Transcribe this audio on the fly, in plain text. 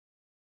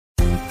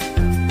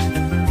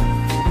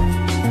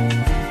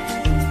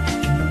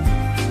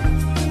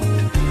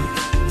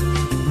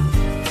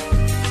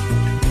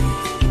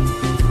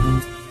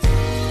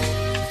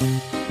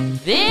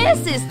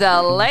This is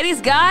the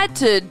Ladies' Guide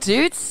to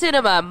Dude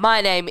Cinema. My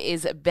name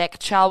is Beck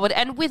Charlwood,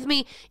 and with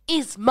me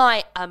is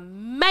my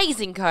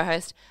amazing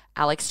co-host,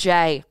 Alex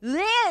J.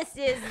 This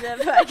is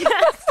the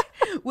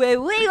podcast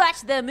where we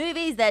watch the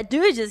movies that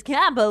dudes just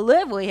can't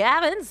believe we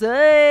haven't seen.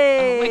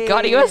 Oh my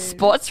God, are you a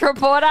sports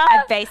reporter?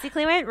 I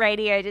basically went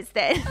radio just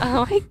then.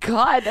 Oh my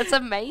God, that's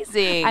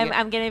amazing.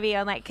 I'm going to be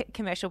on like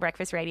commercial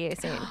breakfast radio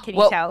soon. Can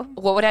you tell?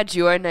 What would our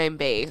duo name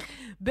be?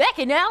 Beck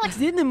and Alex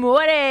in the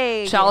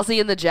morning. Charlesy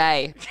and the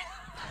J.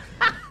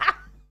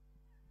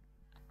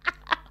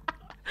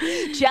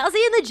 Chelsea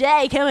and the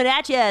J coming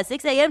at you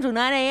 6 a.m. to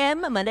 9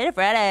 a.m. Monday to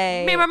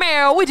Friday. Meow, meow,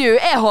 meow. We do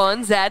air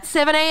horns at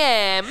 7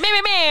 a.m. Meow,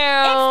 meow,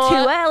 meow. It's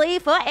too early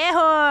for air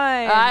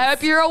horns. I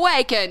hope you're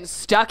awake and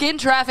stuck in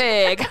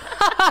traffic.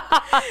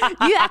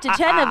 You have to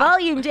turn the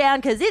volume down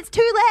because it's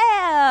too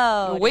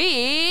loud.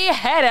 We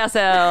hate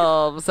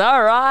ourselves.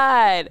 All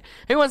right.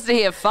 Who wants to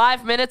hear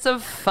 5 minutes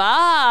of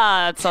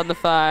farts on the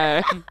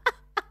phone?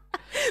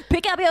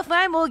 Pick up your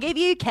phone, we'll give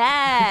you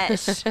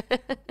cash.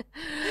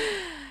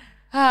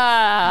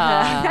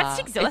 That's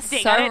exhausting.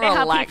 It's so I don't know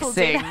how people do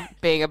relaxing that.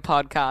 being a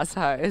podcast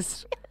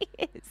host.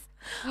 It is.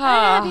 I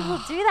don't know how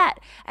people do that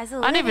as a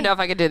living. I don't even know if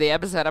I can do the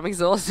episode. I'm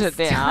exhausted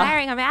now.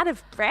 Tiring. I'm out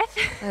of breath.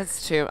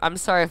 That's true. I'm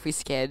sorry if we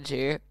scared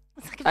you.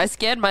 I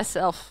scared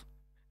myself.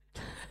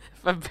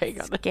 If I'm being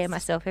honest. Scare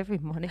myself every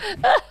morning.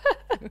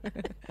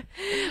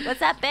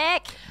 What's up,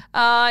 Beck?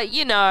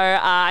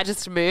 I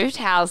just moved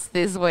house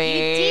this week.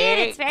 You did.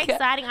 It's very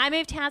exciting. I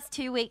moved house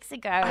 2 weeks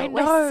ago. I know.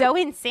 We're so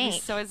in sync.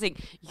 You're so in sync.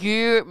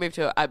 You moved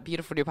to a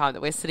beautiful new apartment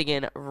that we're sitting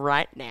in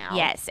right now.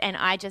 Yes, and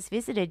I just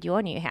visited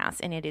your new house,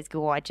 and it is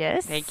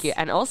gorgeous. Thank you.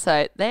 And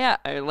also, they are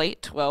only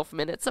 12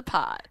 minutes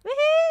apart. Woohoo!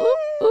 Oop,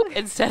 oop,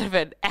 instead of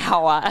an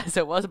hour as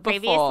it was before.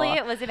 Previously,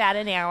 it was about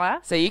an hour.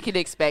 So you can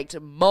expect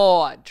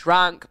more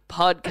drunk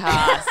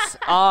podcasts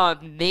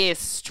on this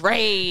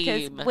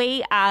stream. Because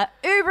we are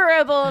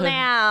Uberable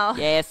now.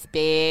 Yes,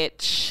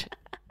 bitch.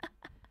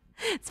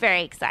 It's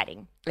very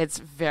exciting. It's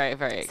very,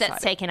 very So exciting.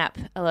 that's taken up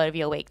a lot of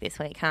your week this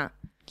week, huh?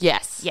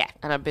 Yes. Yeah.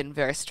 And I've been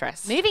very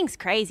stressed. Moving's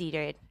crazy,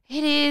 dude.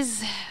 It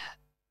is.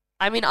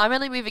 I mean, I'm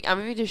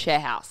moving to a share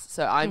house.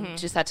 So I'm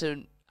just had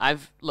to,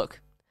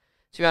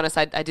 to be honest,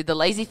 I did the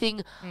lazy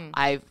thing.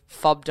 I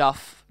fobbed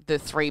off the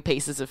 3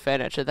 pieces of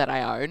furniture that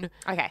I own.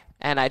 Okay.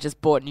 And I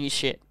just bought new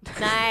shit.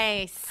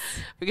 Nice.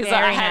 Because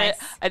Very I had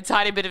nice. a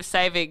tiny bit of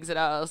savings and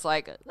I was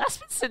like, that's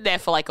been sitting there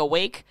for like a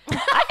week.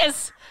 I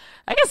guess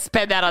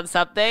spend that on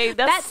something.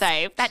 That's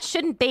safe. That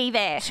shouldn't be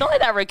there. Surely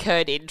that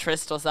recurred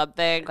interest or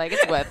something. Like,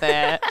 it's worth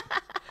it.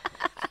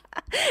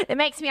 It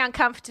makes me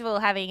uncomfortable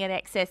having an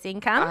excess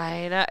income.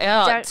 I know.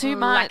 Oh, Don't too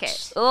like much.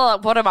 it. Oh,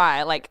 what am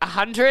I? Like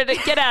 100?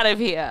 Get out of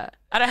here.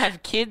 I don't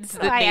have kids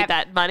that I need have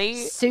that money.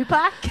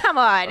 Super? Come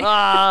on.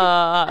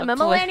 I'm a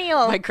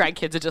millennial. My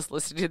grandkids are just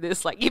listening to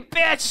this like, you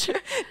bitch.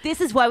 This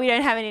is why we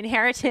don't have an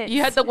inheritance.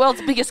 You had the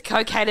world's biggest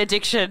cocaine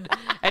addiction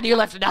and you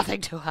left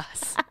nothing to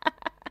us.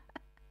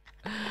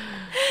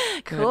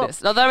 Cool.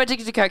 Goodness. Although I'm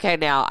addicted to cocaine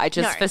now, I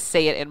just No.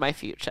 foresee it in my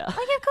future. Like,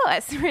 of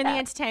course. We're in the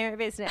entertainment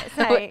business.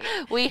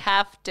 We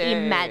have to.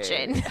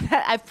 Imagine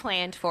that I've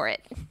planned for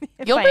it.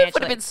 Your move would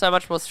financially. have been so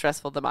much more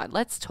stressful than mine.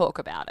 Let's talk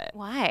about it.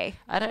 Why?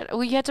 I don't.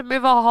 Well, you had to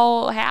move a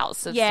whole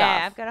house and Yeah,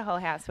 stuff. I've got a whole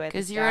house worth of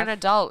Because you're an stuff.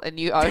 adult and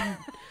you own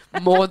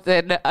more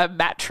than a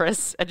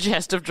mattress, a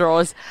chest of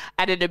drawers,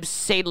 and an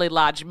obscenely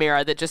large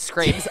mirror that just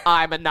screams,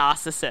 I'm a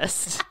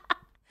narcissist.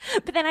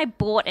 But then I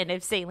bought an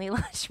obscenely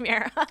large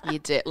mirror. You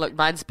did. Look,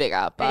 mine's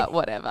bigger, but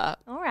whatever.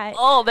 All right.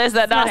 Oh, there's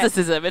that not a-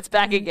 narcissism. It's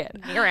back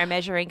again. Mirror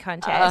measuring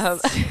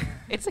contest.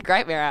 It's a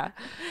great mirror.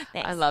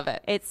 Thanks. I love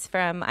it. It's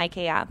from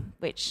IKEA,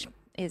 which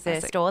is a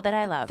store that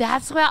I love.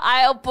 That's where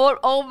I bought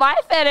all my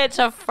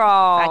furniture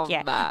from. Fuck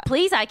yeah.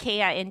 Please,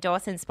 IKEA,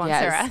 endorse and sponsor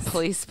Yes, us.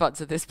 please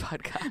sponsor this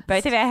podcast.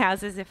 Both of our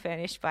houses are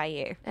furnished by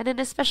you. And in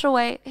a special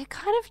way, it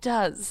kind of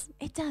does.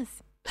 It does.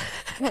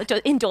 Well,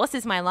 it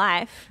endorses my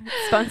life,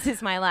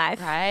 sponsors my life,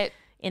 Right?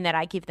 in that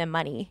I give them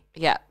money.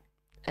 Yeah.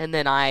 And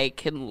then I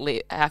can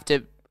have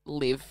to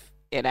live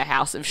in a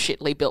house of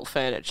shittily built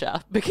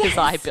furniture because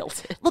I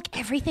built it. Look,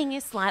 everything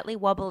is slightly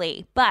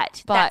wobbly,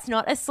 but that's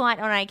not a slight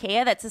on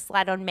IKEA. That's a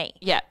slight on me.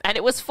 Yeah. And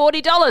it was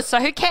 $40,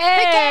 so who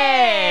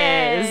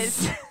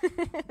cares?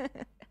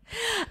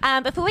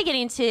 Before we get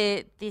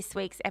into this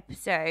week's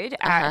episode,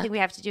 I think we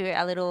have to do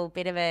a little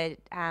bit of a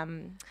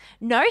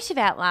note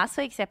about last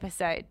week's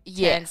episode.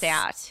 Yes. Turns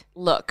out.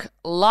 Look,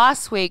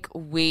 last week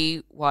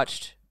we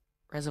watched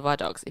Reservoir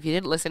Dogs. If you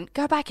didn't listen,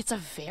 go back. It's a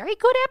very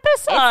good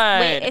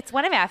episode. It's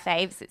one of our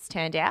faves, it's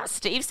turned out.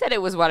 Steve said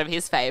it was one of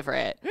his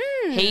favourite.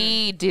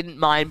 He didn't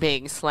mind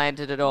being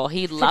slandered at all.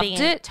 He loved the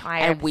it,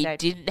 entire and we episode.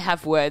 didn't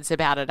have words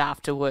about it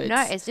afterwards.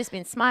 No, it's just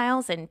been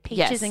smiles and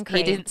peaches Yes, and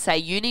cream. he didn't say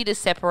you need to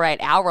separate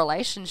our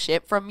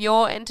relationship from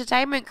your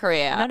entertainment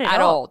career Not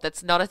at all.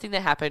 That's not a thing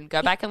that happened.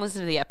 Go back and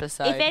listen to the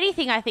episode. If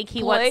anything, I think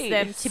he wants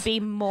them Please. to be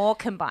more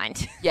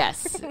combined.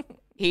 Yes,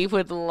 he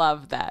would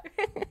love that.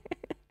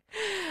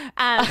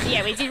 So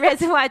yeah, we did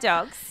Reservoir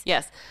Dogs.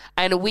 Yes,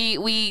 and we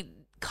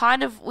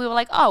were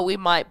like, oh, we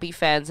might be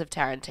fans of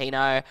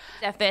Tarantino.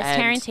 Our first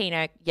And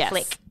Tarantino Yes,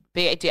 flick.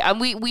 big deal. And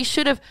we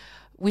should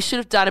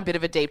have done a bit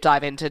of a deep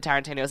dive into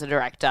Tarantino as a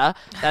director.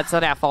 That's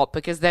not our fault,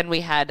 because then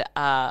we had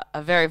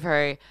a very,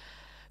 very,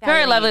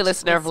 very lovely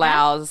listener of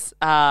Lau's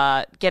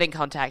get in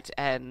contact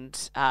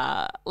and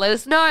let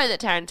us know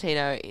that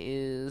Tarantino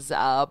is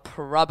a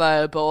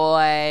probo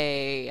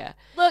boy.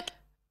 Look,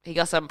 he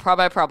got some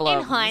probo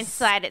problems. in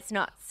hindsight, it's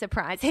not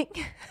surprising.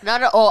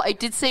 Not at all. It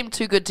did seem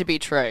too good to be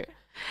true.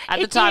 At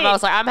the time, I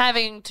was like, I'm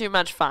having too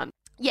much fun.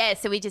 Yeah,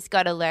 so we just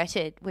got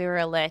alerted. We were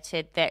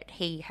alerted that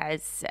he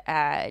has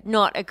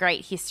not a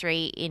great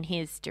history in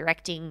his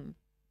directing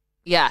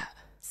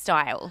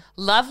style.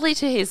 Lovely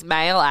to his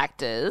male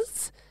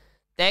actors.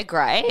 They're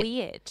great.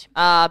 Weird.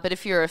 But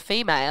if you're a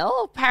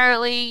female,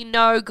 apparently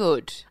no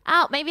good.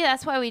 Oh, maybe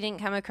that's why we didn't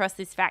come across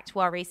this fact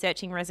while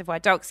researching Reservoir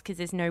Dogs, because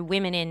there's no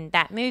women in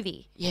that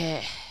movie.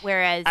 Yeah.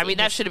 Whereas I mean,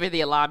 that should have been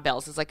the alarm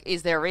bells. It's like,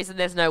 is there a reason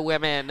there's no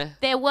women?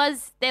 There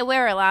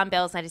were alarm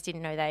bells. I just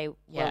didn't know they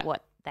were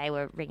what they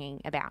were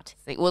ringing about.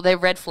 Well, they're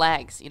red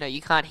flags. You know,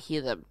 you can't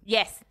hear them.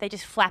 Yes, they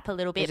just flap a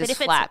little bit. They just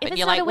but flap. if and it's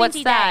you're not like, a what's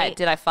windy that? day,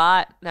 Did I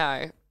fart?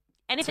 No.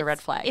 and It's a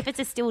red flag. If it's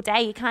a still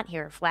day, you can't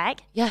hear a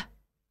flag. Yeah.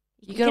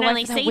 You gotta can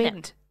only wait for that see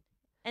wind. them.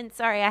 And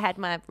sorry, I had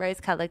my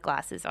rose-coloured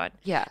glasses on.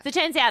 Yeah. So it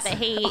turns out that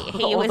he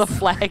all was... the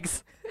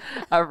flags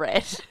are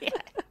red.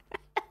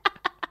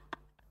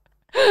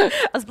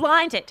 I was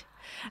blinded.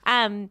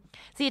 So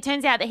it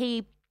turns out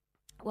that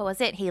what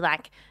was it?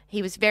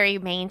 He was very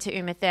mean to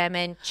Uma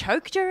Thurman,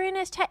 choked her in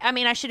his I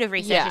mean, I should have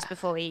researched this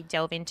before we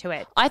delve into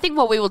it. I think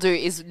what we will do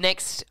is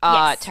next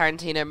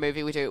Tarantino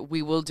movie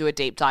we will do a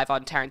deep dive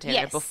on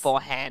Tarantino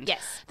beforehand.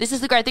 Yes. This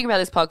is the great thing about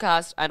this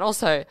podcast, and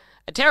also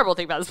a terrible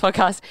thing about this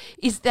podcast,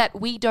 is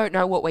that we don't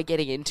know what we're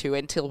getting into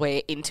until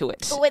we're into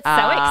it. Oh, it's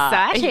so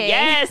exciting.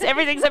 Yes,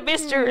 everything's a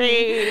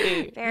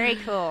mystery. Very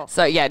cool.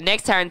 So yeah,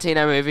 next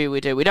Tarantino movie we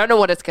don't know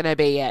what it's going to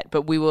be yet,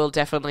 but we will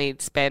definitely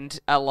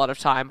spend a lot of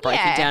time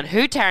breaking down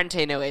who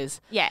Tarantino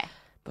is. Yeah.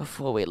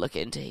 Before we look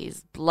into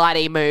his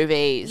bloody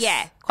movies.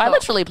 Yeah. Quite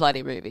literally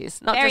bloody movies.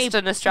 Not just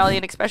an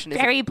Australian expression.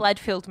 Very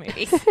blood-filled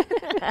movies.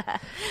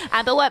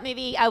 But what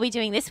movie are we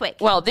doing this week?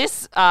 Well,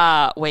 this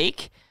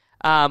week,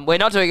 we're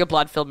not doing a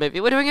blood-filled movie.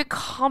 We're doing a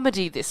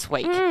comedy this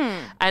week.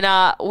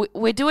 And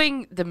we're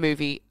doing the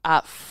movie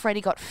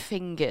Freddy Got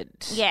Fingered.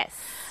 Yes.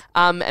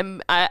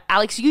 And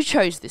Alex, you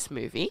chose this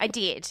movie. I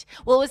did.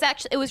 Well,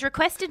 it was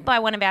requested by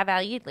one of our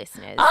valued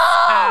listeners. It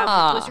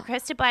was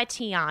requested by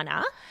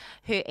Tiana,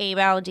 who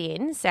emailed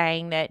in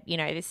saying that, you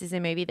know, this is a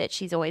movie that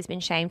she's always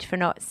been shamed for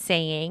not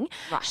seeing.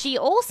 Right. She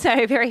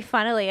also, very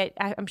funnily,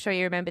 I'm sure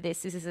you remember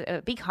this is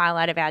a big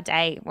highlight of our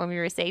day when we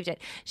received it.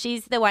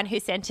 She's the one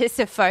who sent us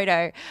a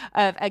photo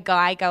of a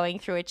guy going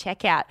through a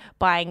checkout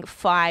buying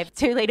 5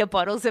 2-litre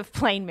bottles of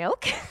plain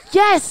milk.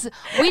 Yes,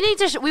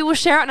 we will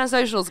share it on our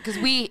socials, because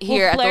we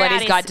here at the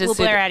Ladies Guide to we'll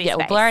blur out his face.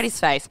 We'll blur out his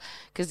face,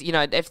 because, you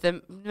know, if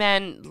the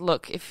man,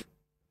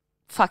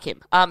 fuck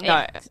him.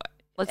 No.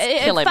 Let's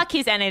kill him. Fuck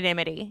his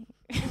anonymity.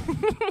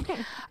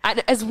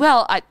 And as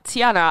well,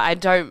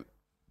 Tiana,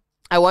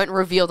 I won't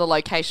reveal the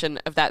location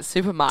of that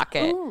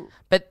supermarket. Ooh.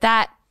 But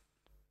that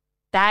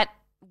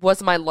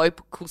was my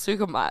local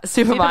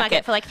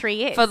supermarket for like 3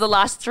 years. For the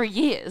last 3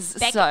 years.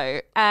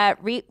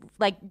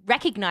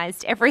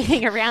 Recognized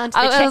everything around the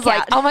checkout. I was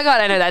like, oh my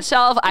God, I know that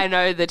shelf. I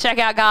know the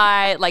checkout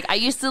guy. Like, I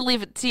used to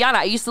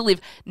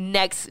live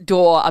next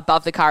door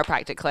above the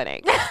chiropractic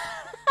clinic.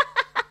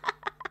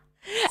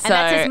 And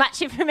that's as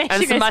much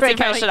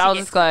information I'll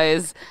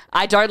disclose.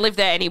 I don't live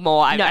there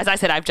anymore. No. As I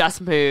said, I've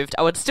just moved.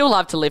 I would still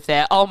love to live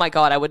there. Oh my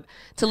God,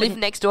 to live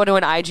next door to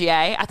an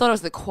IGA. I thought I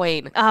was the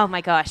queen. Oh my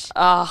gosh.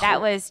 Oh,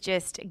 that was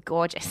just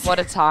gorgeous. What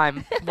a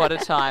time. What a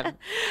time.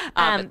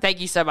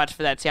 Thank you so much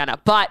for that, Tiana.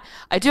 But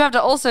I do have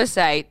to also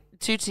say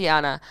to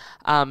Tiana,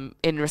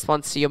 in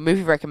response to your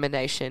movie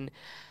recommendation,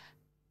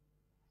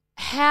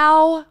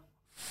 how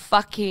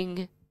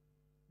fucking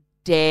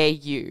dare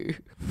you?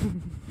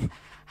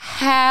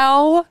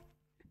 How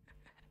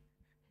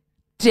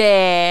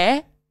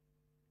dare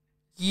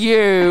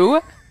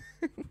you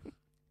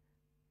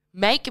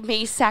make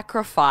me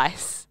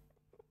sacrifice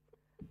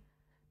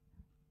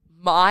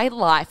my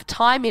life,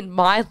 time in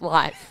my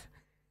life,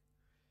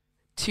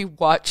 to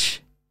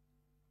watch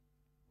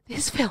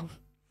this film?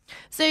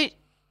 So,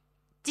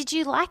 did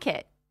you like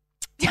it?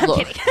 I'm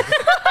kidding.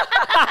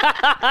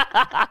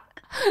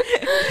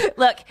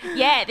 Look,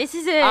 yeah, this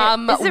is a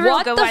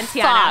real good one,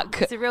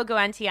 Tiana. It's a real good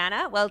one,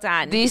 Tiana. Well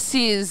done. This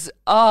is,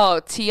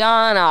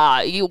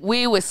 Tiana,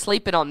 we were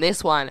sleeping on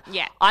this one.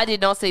 Yeah. I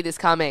did not see this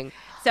coming.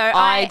 So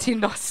I did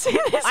not see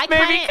this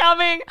movie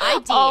coming. I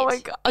did. Oh my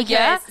God.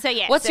 Yeah?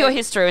 What's your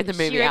history with the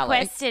movie, She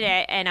requested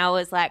it and I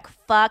was like,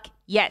 fuck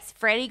yes,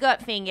 Freddy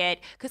Got Fingered.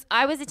 Because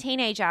I was a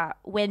teenager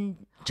when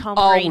Tom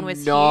Green was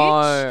huge.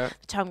 The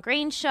Tom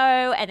Green show,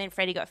 and then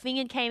Freddy Got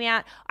Fingered came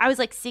out. I was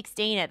like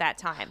 16 at that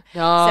time.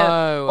 No.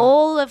 So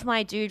all of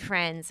my dude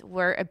friends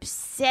were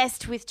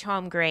obsessed with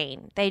Tom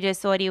Green. They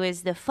just thought he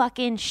was the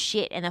fucking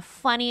shit and the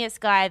funniest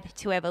guy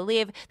to ever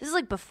live. This is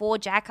like before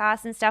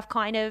Jackass and stuff,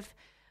 kind of.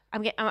 I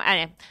don't know.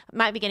 I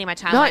might be getting my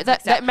timeline. No,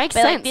 that makes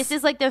sense. Like, this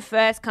is like the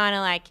first kind of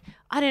like,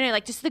 I don't know,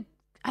 like just the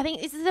I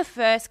think this is the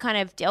first kind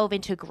of delve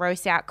into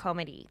gross out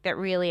comedy that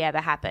really ever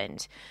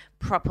happened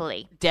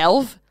properly.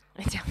 Delve?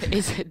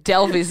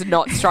 Delve is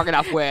not strong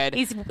enough word.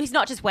 He's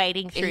not just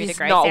wading through the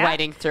gross out. He's not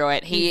wading through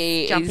it.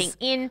 He's jumping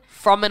in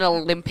from an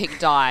Olympic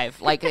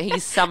dive. Like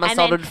he's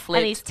somersaulted, flipped.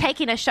 And he's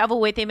taking a shovel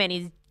with him and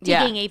he's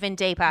digging even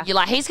deeper. You're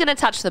like, he's going to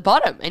touch the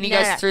bottom. And he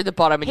goes through the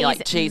bottom and you're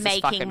like, Jesus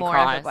making fucking more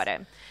Christ. of the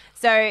bottom.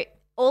 So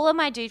all of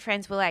my dude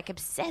friends were like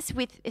obsessed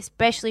with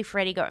especially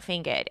Freddy Got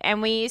Fingered.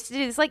 And we used to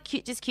do this like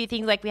cute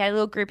things. Like we had a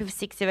little group of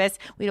 6 of us.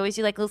 We'd always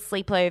do like little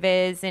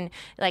sleepovers and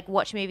like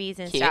watch movies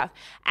and stuff.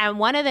 And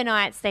one of the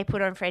nights they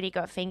put on Freddy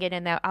Got Fingered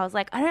and I was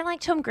like, I don't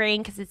like Tom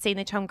Green because I'd seen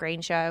the Tom Green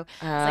show. I was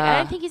like, I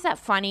don't think he's that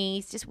funny.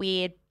 He's just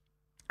weird.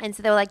 And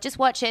so they were like, just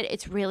watch it.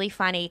 It's really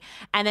funny.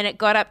 And then it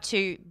got up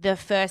to the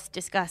first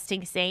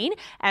disgusting scene.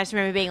 And I just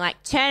remember being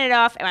like, turn it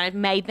off. And I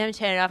made them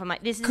turn it off. I'm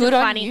like, this isn't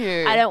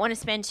funny. I don't want to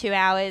spend 2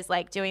 hours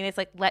like doing this.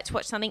 Like, let's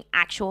watch something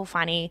actual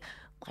funny.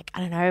 Like,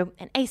 I don't know,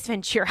 an Ace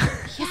Ventura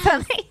or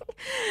something.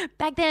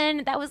 Back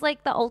then, that was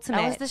like the ultimate.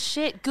 That was the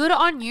shit. Good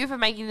on you for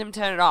making them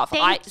turn it off.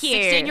 Thank you.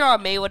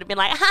 16-year-old me would have been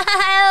like,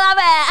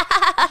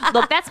 I love it.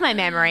 Look, that's my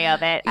memory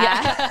of it.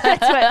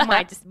 That's what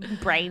my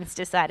brains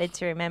decided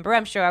to remember.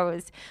 I'm sure I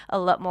was a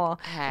lot more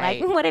like,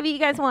 whatever you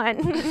guys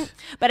want.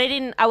 But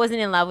I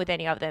wasn't in love with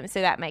any of them,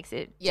 so that makes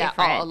it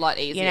different. A lot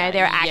easier. You know,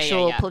 they're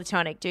actual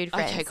platonic dude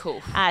friends. Okay,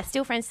 cool.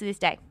 Still friends to this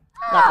day.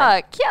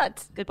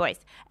 Cute. Good boys.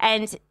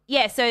 And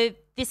yeah, so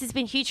this has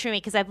been huge for me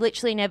because I've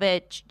literally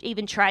never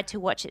even tried to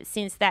watch it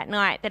since that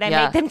night that I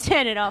made them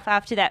turn it off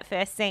after that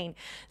first scene.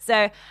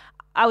 So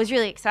I was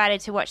really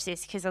excited to watch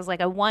this because I was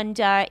like, I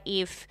wonder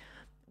if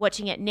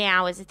watching it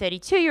now as a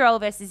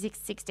 32-year-old versus a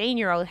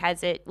 16-year-old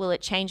will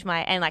it change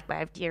my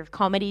idea of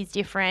comedy is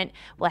different?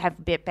 Will I have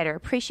a bit better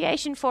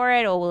appreciation for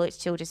it, or will it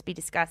still just be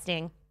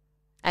disgusting?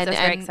 And so I was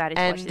very excited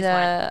to watch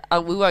this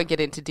one. We won't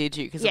get into Did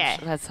You because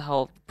that's the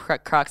whole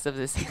crux of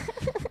this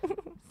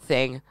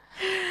thing.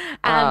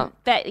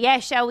 But yeah,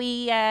 shall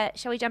we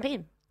jump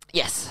in?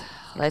 Yes,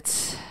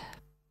 let's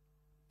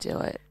do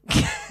it.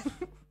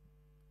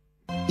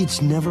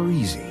 It's never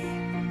easy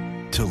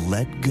to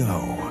let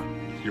go.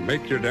 You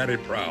make your daddy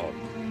proud.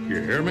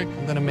 You hear me?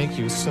 I'm gonna make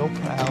you so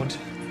proud.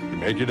 You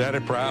make your daddy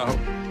proud.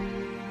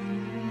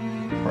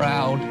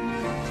 Proud.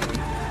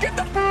 Get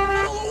the phone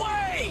out of the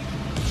way!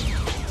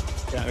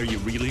 Are you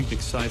really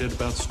excited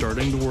about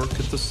starting to work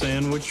at the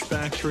sandwich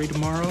factory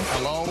tomorrow?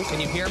 Hello? Can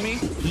you hear me?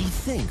 He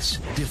thinks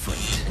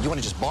different. You want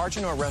to just barge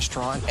into a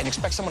restaurant and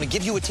expect someone to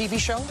give you a TV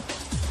show?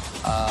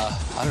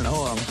 I don't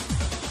know,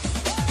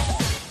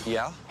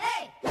 yeah?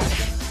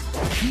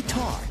 He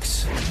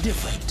talks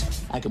different.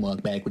 I can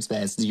walk backwards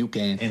fast as you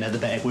can. Another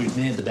backwards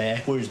man, the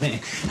backwards man.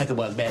 I can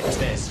walk back as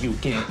fast as you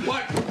can.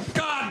 What?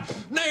 God,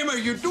 name are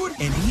you doing?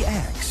 And he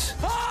acts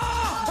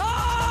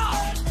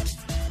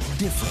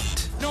different.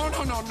 No,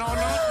 not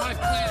my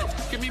plan.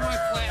 Give me my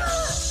plan.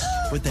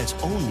 But that's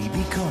only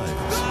because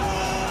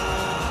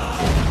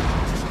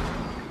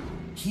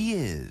he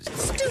is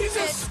Stupid.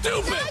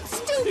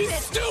 He's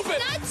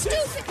stupid.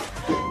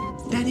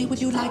 Daddy,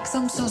 would you like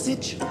some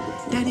sausage?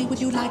 Daddy, would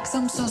you like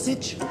some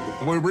sausage?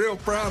 We're real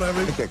proud of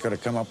him. I think I could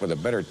have come up with a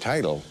better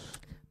title.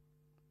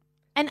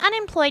 An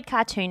unemployed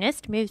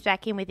cartoonist moves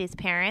back in with his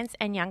parents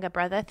and younger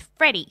brother,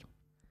 Freddy.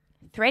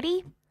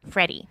 Freddy?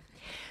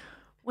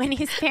 When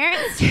his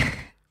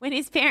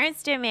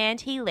parents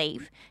demand he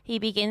leave, he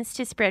begins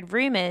to spread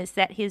rumors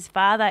that his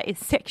father is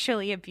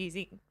sexually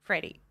abusing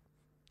Freddy.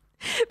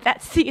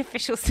 That's the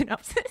official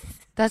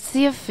synopsis. That's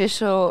the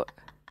official.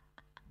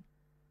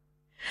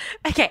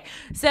 Okay,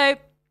 so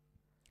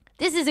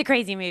this is a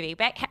crazy movie.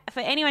 But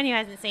for anyone who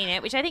hasn't seen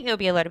it, which I think there'll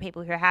be a lot of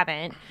people who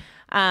haven't,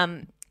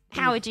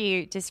 how would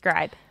you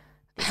describe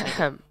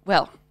this?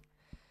 Well,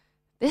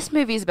 this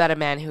movie is about a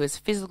man who is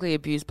physically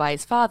abused by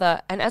his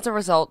father and as a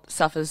result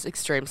suffers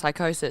extreme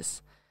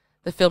psychosis.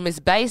 The film is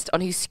based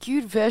on his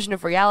skewed version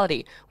of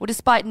reality, where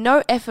despite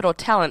no effort or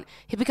talent,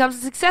 he becomes a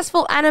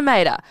successful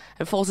animator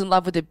and falls in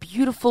love with a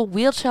beautiful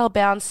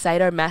wheelchair-bound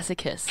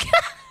sadomasochist.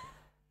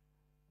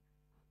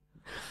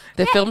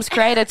 The film's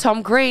creator,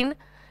 Tom Green,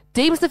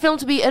 deems the film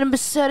to be an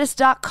absurdist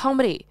dark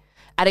comedy,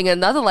 adding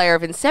another layer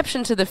of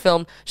inception to the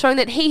film, showing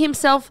that he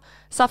himself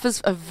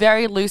suffers a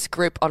very loose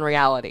grip on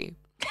reality.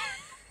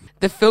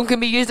 The film can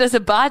be used as a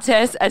bar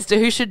test as to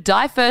who should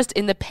die first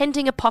in the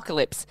pending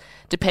apocalypse,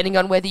 depending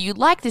on whether you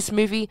like this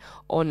movie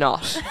or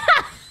not.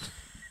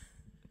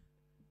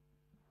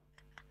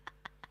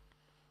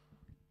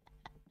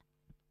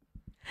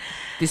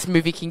 This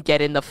movie can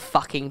get in the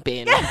fucking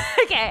bin.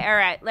 Okay, all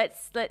right,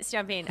 let's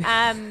jump in. All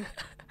right,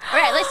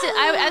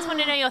 I just want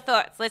to know your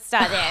thoughts. Let's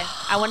start there.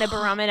 I want a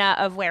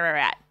barometer of where we're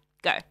at.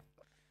 Go.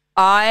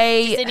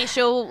 Just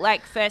initial,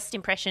 first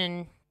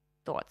impression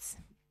thoughts.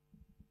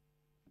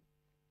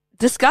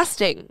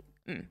 Disgusting.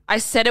 I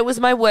said it was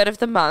my word of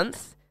the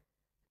month.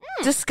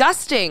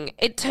 Disgusting.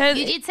 You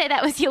did say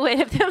that was your word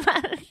of the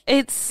month.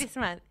 This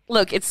month.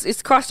 Look,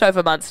 it's crossed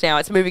over months now.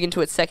 It's moving into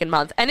its second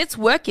month, and it's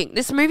working.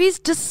 This movie's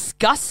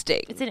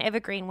disgusting. It's an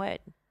evergreen word.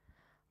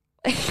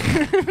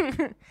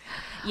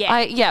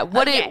 Yeah.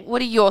 What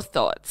are your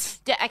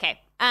thoughts? Okay.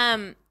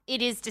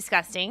 It is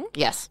disgusting.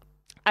 Yes.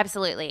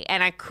 Absolutely.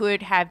 And I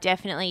could have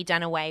definitely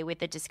done away with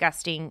the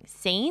disgusting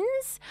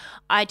scenes.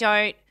 I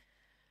don't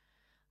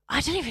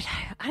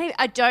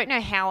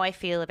know how I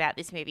feel about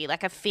this movie.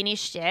 Like, I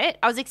finished it.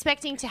 I was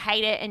expecting to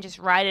hate it and just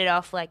write it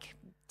off like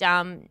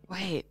dumb.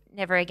 Wait.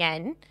 Never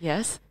again.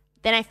 Yes.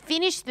 Then I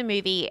finished the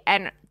movie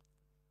and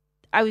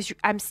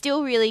I'm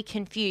still really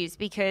confused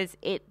because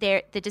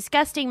the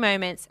disgusting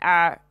moments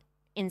are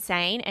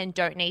insane and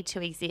don't need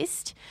to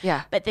exist.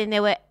 Yeah. But then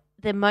there were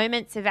the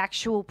moments of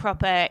actual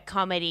proper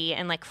comedy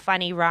and like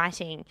funny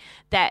writing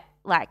that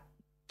like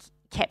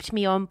kept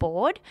me on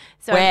board.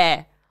 So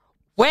Where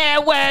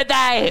were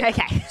they?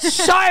 Okay.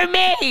 Show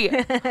me.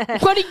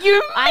 What do you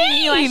mean? I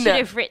knew I should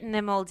have written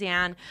them all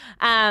down.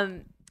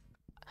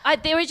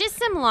 There were just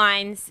some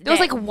lines. There was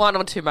like 1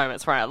 or 2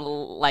 moments where I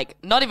like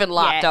not even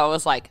laughed. Yeah. I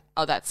was like,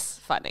 "Oh, that's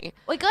funny."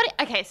 We got it.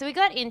 Okay, so we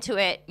got into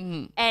it,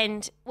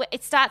 and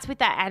it starts with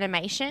that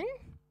animation,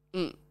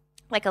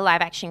 like a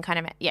live action kind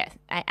of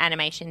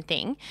animation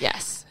thing.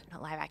 Yes.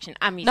 Not live action.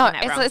 I'm using No,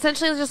 that it's wrong.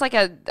 essentially just like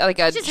a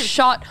just a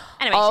shot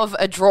animation. of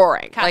a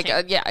drawing,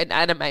 Cartoon. an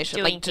animation,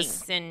 Doing like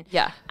just things and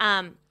yeah.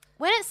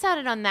 When it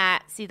started on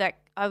that,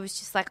 I was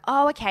just like,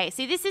 oh, okay.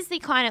 See, this is the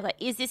kind of like,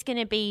 is this going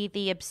to be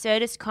the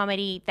absurdist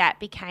comedy that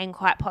became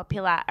quite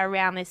popular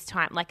around this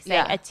time? Like, say,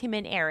 Yeah. a Tim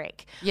and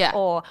Eric. Yeah.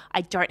 Or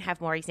I don't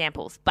have more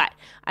examples, but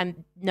I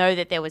know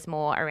that there was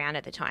more around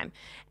at the time.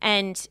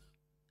 And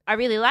I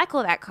really like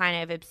all that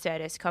kind of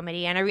absurdist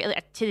comedy. And I really,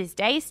 to this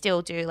day,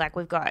 still do. Like,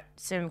 we've got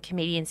some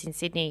comedians in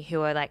Sydney who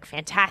are like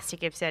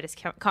fantastic absurdist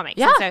comics.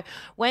 Yeah. And so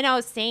when I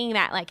was seeing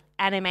that like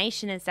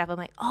animation and stuff, I'm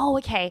like, oh,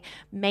 okay,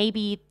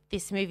 maybe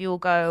this movie will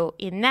go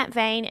in that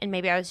vein, and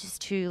maybe I was just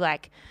too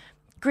like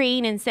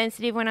green and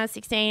sensitive when I was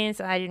 16,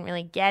 so I didn't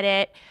really get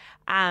it.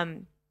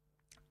 And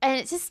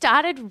it just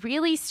started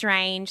really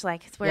strange,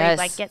 like it's where he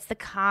like gets the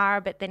car,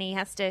 but then he's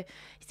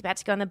about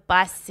to go on the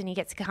bus and he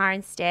gets a car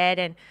instead,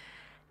 and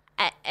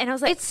I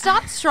was like, It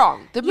starts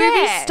strong. The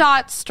movie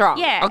starts strong.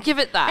 Yeah, I'll give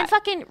it that. And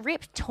fucking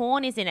Rip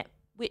Torn is in it,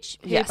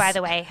 who by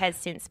the way has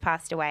since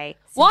passed away.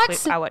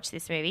 What? I watched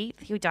this movie.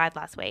 He died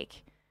last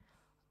week.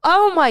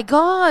 Oh my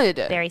god.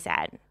 Very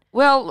sad.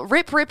 Well,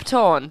 Rip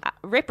Torn.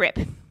 Rip.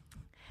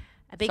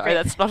 A big Sorry,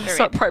 rip. that's not A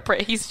so rip.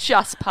 appropriate. He's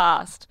just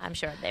passed. I'm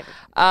sure they've.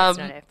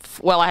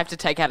 Well, I have to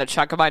take out a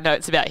chunk of my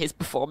notes about his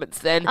performance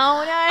then.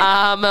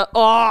 Oh no.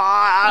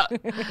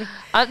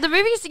 The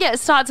movie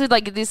starts with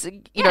like this,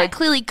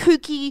 clearly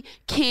kooky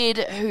kid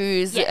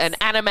who's an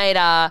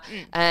animator,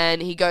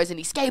 and he goes and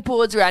he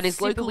skateboards around his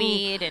Super local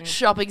weird and-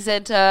 shopping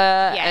center,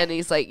 and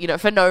he's like,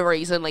 for no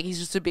reason, like he's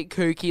just a bit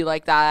kooky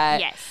like that.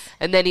 Yes.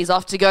 And then he's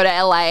off to go to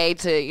LA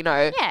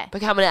to,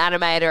 become an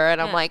animator, and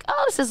I'm like,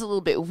 oh, this is a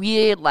little bit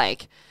weird,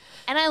 like.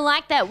 And I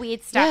like that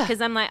weird stuff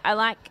because I'm like,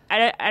 I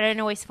don't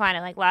always find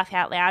it like laugh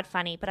out loud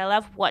funny, but I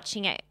love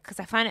watching it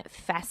because I find it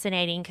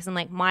fascinating because I'm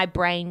like, my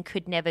brain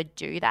could never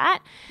do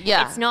that.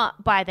 Yeah. It's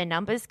not by the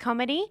numbers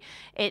comedy.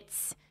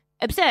 It's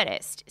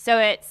absurdist. So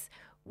it's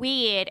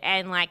weird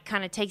and like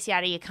kind of takes you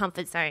out of your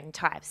comfort zone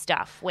type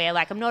stuff where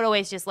like I'm not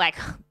always just like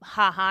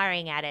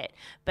ha-haing at it,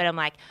 but I'm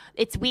like,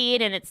 it's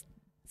weird and it's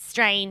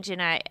strange,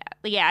 and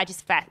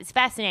it's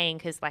fascinating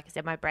because, like I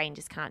said, my brain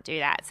just can't do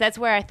that. So that's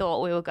where I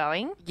thought we were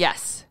going.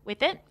 Yes.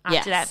 With it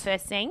after that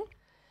first scene,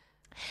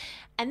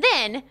 and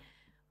then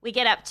we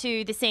get up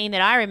to the scene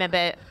that I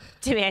remember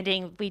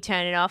demanding we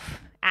turn it off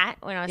at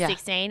when I was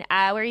 16,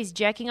 where he's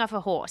jerking off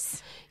a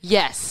horse.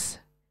 Yes.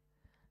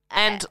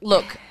 And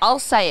look, I'll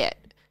say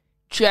it.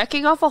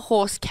 Jerking off a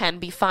horse can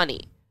be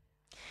funny.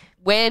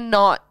 We're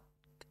not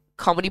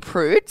comedy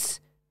prudes.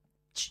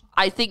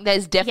 I think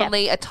there's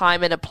definitely a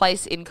time and a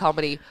place in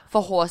comedy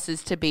for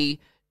horses to be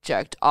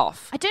jerked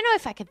off. I don't know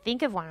if I could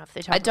think of one off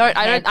the top.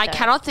 I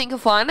cannot think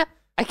of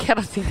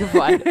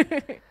one.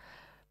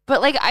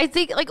 But like, I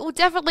think like, well,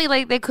 definitely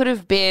like there could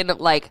have been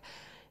like,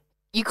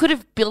 you could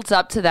have built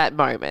up to that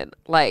moment.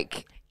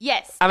 Like,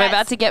 yes, I'm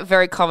about to get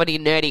very comedy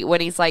nerdy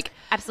when he's like,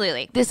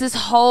 absolutely. There's this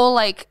whole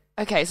like,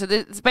 okay, so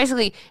it's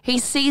basically he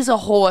sees a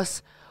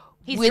horse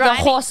with a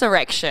horse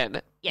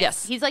erection.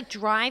 Yes. He's like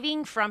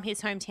driving from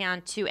his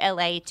hometown to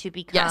LA to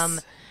become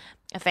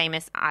a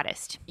famous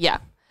artist. Yeah.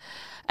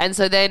 And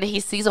so then he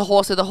sees a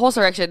horse with a horse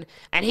erection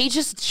and he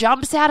just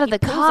jumps out of the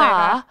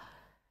car over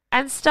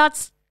and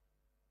starts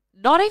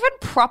not even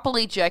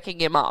properly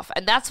jerking him off.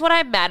 And that's what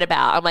I'm mad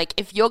about. I'm like,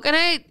 if you're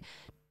going to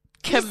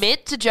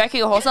commit to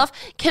jerking a horse off,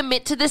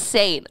 commit to the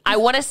scene. I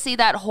want to see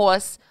that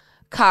horse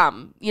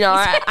come, and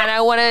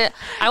I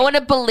want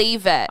to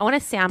believe it. I want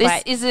to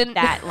soundbite This isn't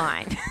that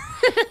line.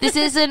 This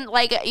isn't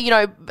like,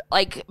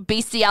 like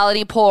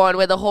bestiality porn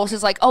where the horse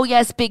is like, oh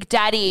yes, big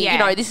daddy.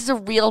 Yeah. This is a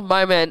real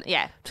moment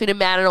between a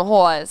man and a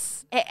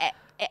horse.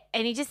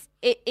 And he just,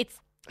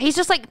 he's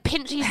just like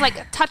he's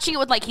like touching it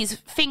with like his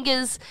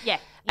fingers. Yeah.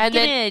 And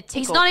then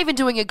he's not even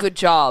doing a good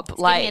job. He's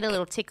like giving it a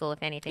little tickle,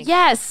 if anything.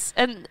 Yes.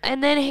 And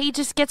then he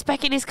just gets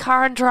back in his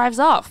car and drives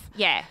off.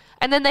 Yeah.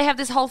 And then they have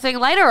this whole thing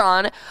later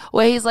on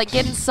where he's like,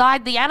 get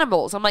inside the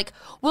animals. I'm like,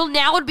 well,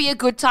 now would be a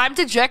good time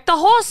to jerk the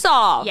horse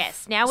off.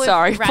 Yes. Now we're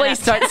Sorry,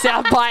 please don't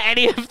soundbite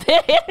any of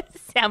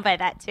this. soundbite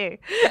that too.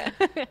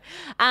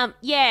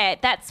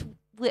 That's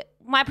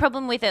my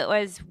problem with it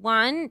was,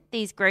 one,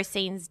 these gross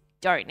scenes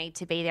don't need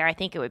to be there. I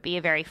think it would be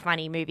a very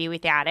funny movie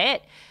without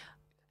it.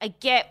 I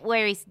get what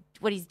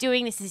he's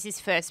doing. This is his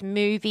first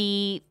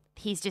movie.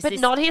 He's just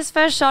not his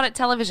first shot at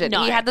television.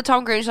 No. He had the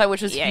Tom Green show,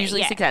 which was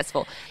hugely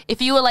successful.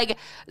 If you were like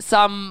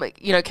some,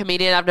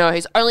 comedian I know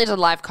who's only done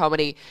live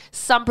comedy,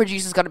 some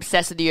producers got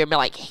obsessed with you and be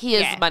like,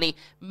 here's money,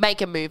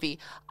 make a movie.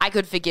 I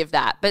could forgive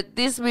that. But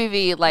this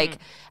movie,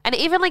 and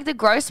even like the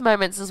gross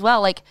moments as well,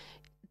 like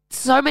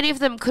so many of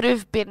them could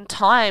have been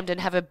timed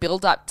and have a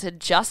build up to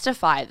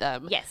justify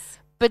them. Yes.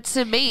 But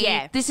to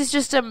me, this is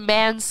just a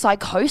man's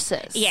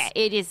psychosis. Yeah,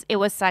 it is. It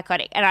was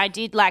psychotic. And I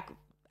did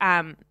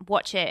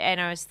watch it,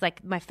 and I was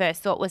like, my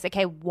first thought was,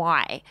 okay,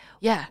 why?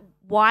 Yeah.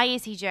 Why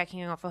is he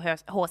jerking off a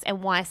horse,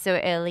 and why so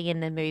early in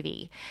the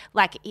movie?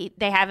 Like,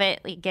 they haven't,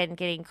 again,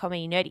 getting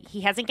comedy nerdy,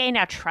 he hasn't gained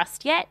our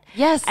trust yet.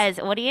 Yes. As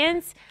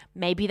audience.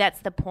 Maybe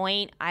that's the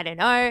point. I don't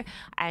know.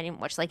 I didn't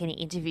watch any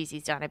interviews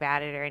he's done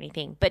about it or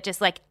anything. But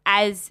just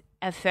as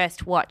a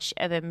first watch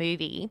of a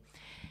movie,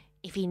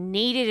 if he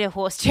needed a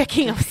horse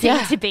jerking off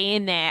scene to be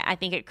in there, I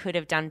think it could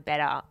have done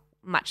better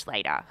much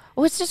later.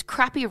 Well, it's just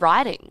crappy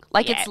writing.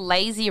 It's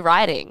lazy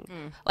writing.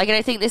 And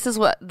I think this is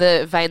what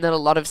the vein that a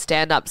lot of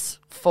stand-ups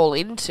fall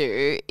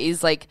into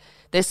is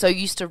they're so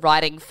used to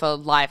writing for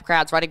live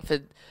crowds. Writing for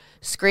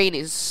screen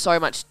is so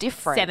much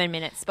different.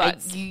 7-minute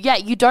spots.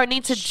 You don't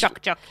need to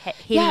shock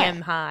hitting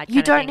him hard.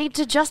 You don't need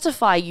to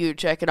justify you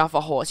jerking off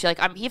a horse. You're like,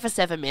 I'm here for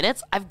 7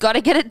 minutes. I've got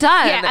to get it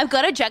done. Yeah, I've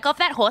got to jerk off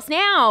that horse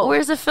now.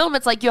 Whereas a film,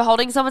 it's like you're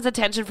holding someone's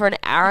attention for an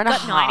hour and a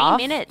half. You've got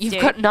 90 minutes.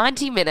 You've got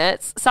 90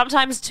 minutes,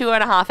 sometimes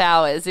 2.5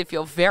 hours if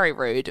you're very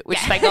rude, which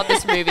thank God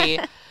this movie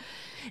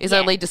is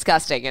only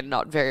disgusting and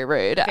not very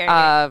rude. Very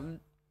rude.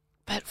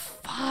 But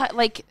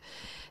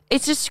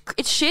it's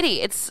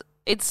shitty.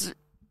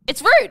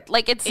 It's rude.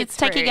 It's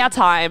taking rude. our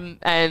time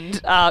and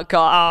oh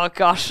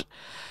gosh.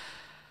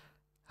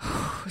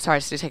 Sorry,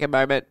 just to take a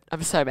moment.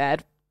 I'm so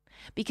mad.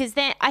 Because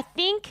then I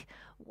think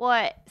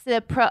we'll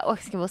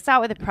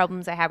start with the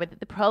problems I had with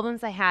it. The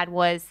problems I had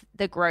was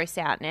the gross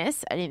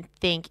outness. I didn't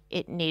think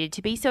it needed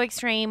to be so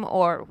extreme,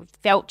 or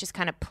felt just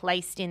kind of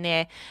placed in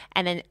there,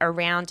 and then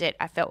around it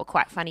I felt were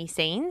quite funny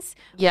scenes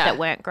that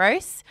weren't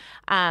gross,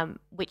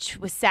 which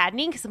was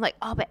saddening because I'm like,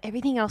 oh, but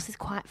everything else is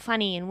quite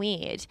funny and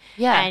weird.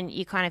 Yeah. And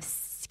you kind of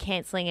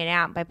cancelling it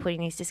out by putting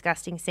these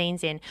disgusting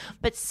scenes in.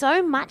 But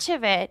so much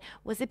of it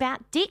was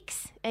about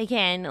dicks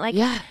again.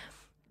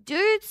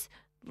 Dudes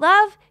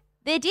love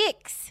their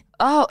dicks.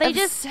 Oh, they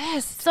obsessed.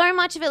 just so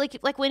much of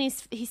it, like when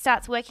he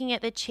starts working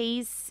at the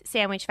cheese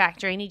sandwich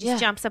factory and he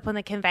just jumps up on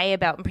the conveyor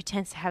belt and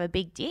pretends to have a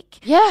big dick.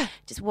 Yeah,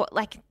 just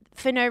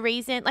for no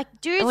reason.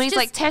 Dudes. And when he's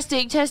like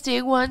testing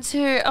 1,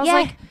 2, I was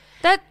like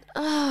that.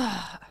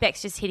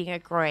 Beck's just hitting her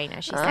groin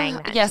as she's saying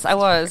that. Yes, I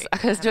was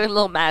doing a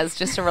little Maz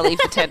just to relieve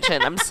the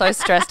tension. I'm so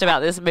stressed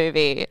about this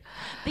movie.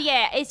 But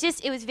yeah,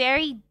 it was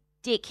very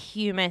dick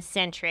humor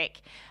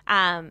centric.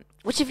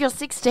 Which if you're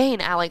 16,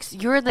 Alex,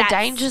 you're in the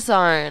danger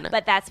zone.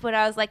 But that's what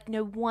I was like,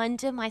 no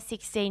wonder my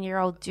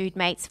 16-year-old dude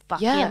mates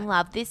fucking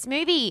love this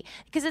movie,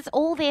 because it's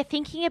all they're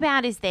thinking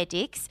about is their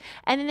dicks.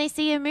 And then they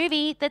see a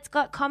movie that's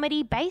got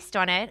comedy based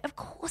on it. Of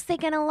course they're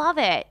going to love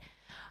it.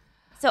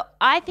 So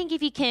I think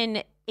if you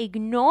can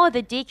ignore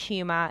the dick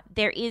humor,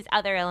 there is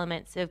other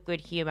elements of good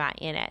humor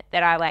in it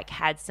that I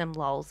had some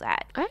lols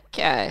at.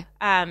 Okay.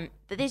 But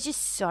there's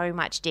just so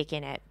much dick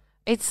in it.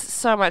 It's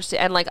so much,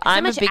 and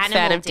I'm a big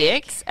fan of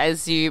dicks,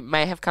 as you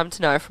may have come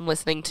to know from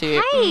listening to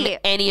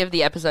any of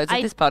the episodes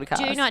of this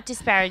podcast. Do not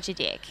disparage a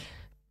dick.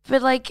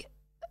 But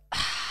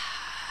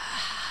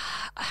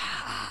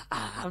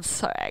I'm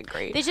so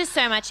angry. There's just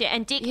so much,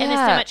 and there's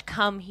so much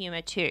cum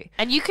humor too.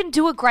 And you can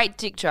do a great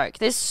dick joke.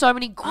 There's so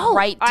many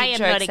great dick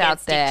jokes out there. I am not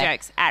against dick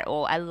jokes at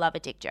all. I love a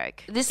dick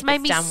joke. This made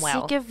me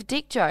sick of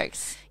dick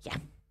jokes. Yeah.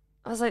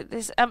 I was like,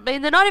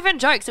 they're not even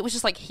jokes. It was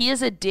just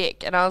here's a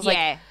dick. And I was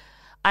like,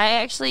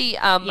 I'm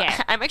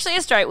actually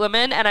a straight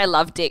woman and I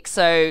love dicks,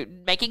 so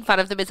making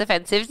fun of them is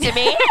offensive to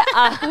me.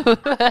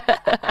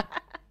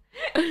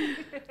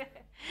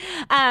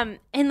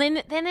 And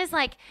then there's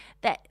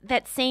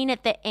that scene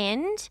at the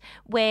end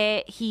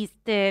where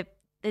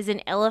there's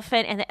an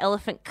elephant and the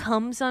elephant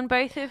comes on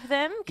both of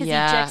them because he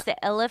jerks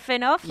the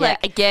elephant off. Yeah,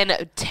 again,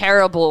 a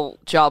terrible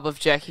job of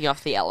jerking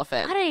off the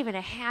elephant. I don't even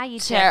know how you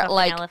jerk off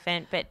an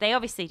elephant, but they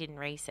obviously didn't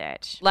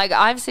research.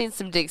 I've seen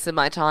some dicks in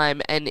my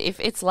time, and if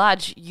it's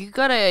large, you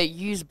gotta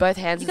use both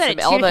hands and some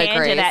elbow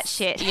grease. That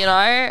shit. You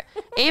know,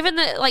 even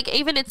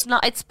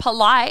it's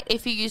polite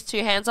if you use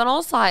 2 hands on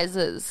all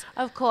sizes.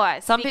 Of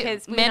course, some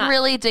men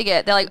really dig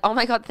it. They're like, oh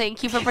my god,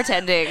 thank you for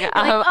pretending.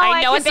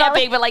 I know it's not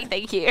big, but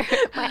thank you.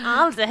 My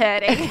arms are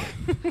hurting.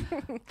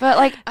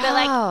 but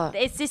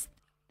it's just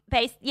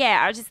based.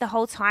 Yeah, I was just the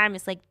whole time.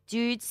 It's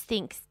dudes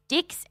think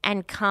dicks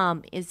and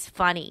cum is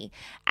funny,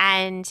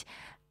 and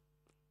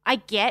I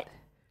get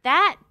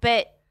that,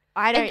 but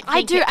I don't.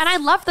 I do, and I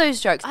love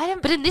those jokes.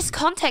 But in this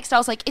context, I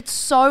was like, it's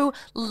so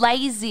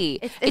lazy.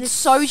 It's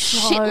so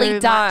shittily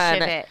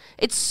done.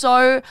 It's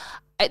so.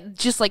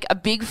 just like a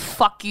big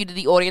fuck you to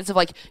the audience of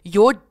like,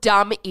 you're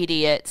dumb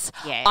idiots.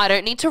 Yeah. I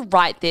don't need to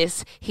write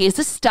this. Here's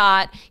a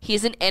start.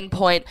 Here's an end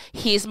point.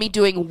 Here's me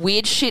doing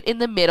weird shit in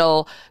the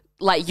middle.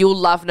 Like, you'll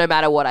love no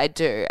matter what I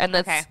do. And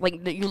that's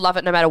like, you love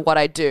it no matter what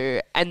I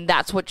do. And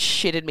that's what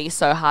shitted me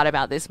so hard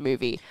about this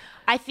movie.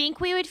 I think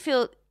we would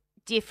feel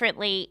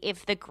differently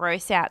if the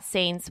gross out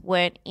scenes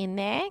weren't in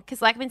there,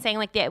 because like I've been saying,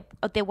 like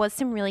there was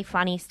some really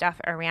funny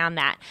stuff around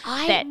that.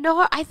 I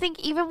know. I think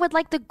even with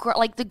like the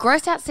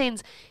gross out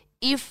scenes,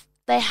 if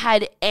they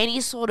had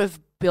any sort of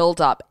build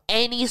up,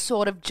 any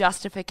sort of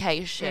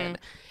justification,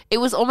 it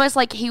was almost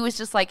like he was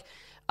just like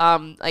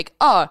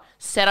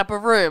set up a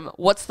room.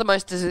 What's the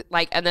most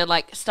and then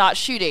like start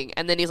shooting,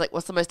 and then he's like,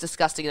 what's the most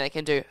disgusting they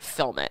can do?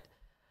 Film it.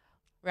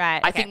 Right.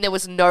 Okay. I think there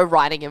was no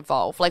writing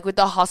involved. Like with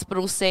the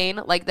hospital scene,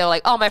 like they were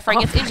like, oh, my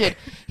friend gets injured.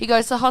 He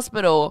goes to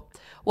hospital.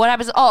 What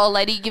happens? Oh,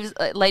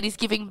 lady's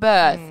giving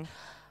birth.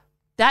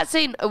 That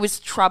scene, it was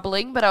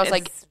troubling, but I was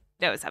like,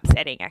 that was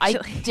upsetting, actually.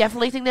 I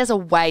definitely think there's a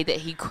way that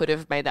he could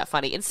have made that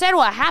funny. Instead,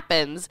 what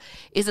happens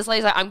is this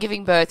lady's like, I'm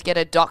giving birth, get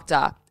a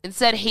doctor.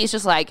 Instead, he's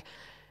just like,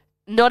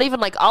 not even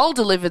like, I'll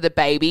deliver the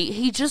baby.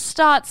 He just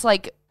starts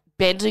like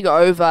bending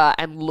over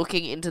and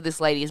looking into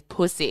this lady's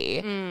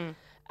pussy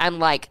and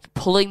like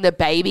pulling the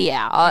baby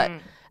out.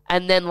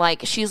 And then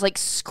like she's like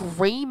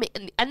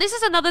screaming. And this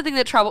is another thing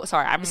that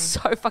sorry, I'm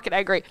so fucking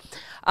angry.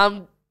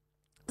 The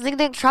thing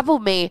that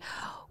troubled me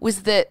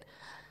was that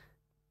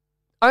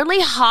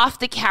only half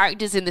the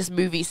characters in this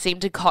movie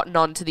seem to cotton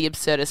on to the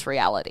absurdist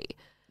reality.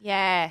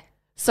 Yeah.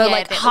 So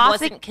like half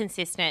wasn't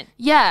consistent.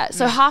 Yeah.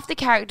 So half the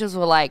characters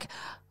were like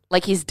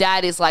his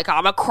dad is like,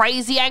 I'm a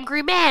crazy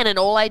angry man and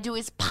all I do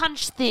is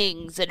punch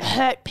things and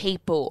hurt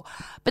people.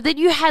 But then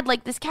you had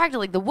like this character,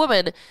 like the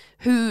woman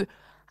who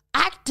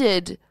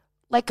acted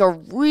like a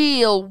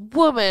real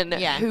woman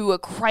who a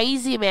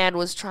crazy man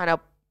was trying to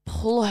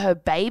pull her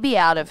baby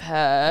out of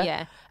her.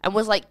 Yeah. And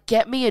was like,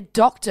 get me a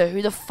doctor.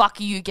 Who the fuck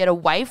are you? Get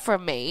away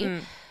from me.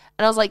 And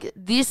I was like,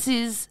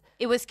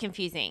 It was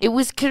confusing. It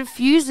was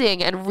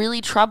confusing and really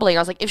troubling.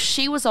 I was like, if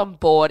she was on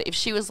board, if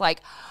she was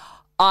like,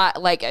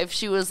 if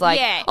she was like,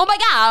 oh my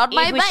God,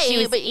 my baby. She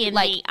was in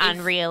like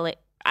the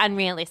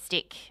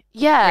unrealistic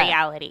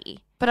reality.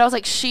 But I was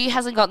like, she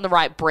hasn't gotten the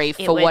right brief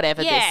for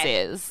whatever this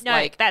is. No,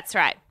 like, that's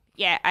right.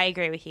 Yeah, I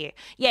agree with you.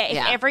 Yeah,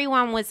 if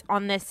everyone was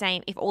on the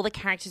same, if all the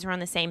characters were on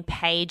the same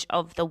page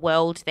of the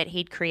world that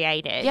he'd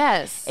created,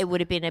 it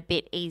would have been a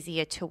bit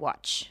easier to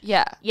watch.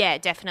 Yeah. Yeah,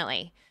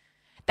 definitely.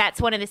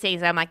 That's one of the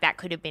scenes I'm like, that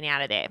could have been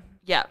out of there.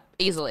 Yeah,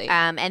 easily.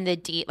 And the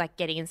deer, like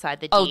getting inside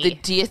the deer. Oh, the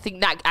deer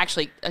thing. That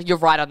actually, you're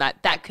right on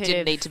that. That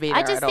didn't need to be there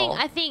at all.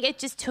 I think it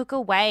just took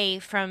away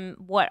from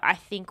what I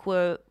think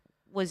was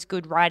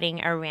good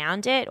writing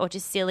around it, or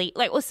just silly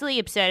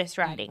absurdist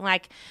writing.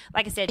 Like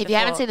I said, if you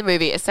haven't seen the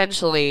movie,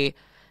 essentially,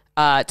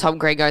 Tom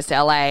Green goes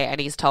to LA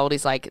and he's told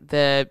he's like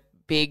the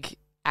big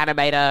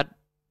animator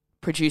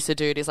producer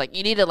dude is like,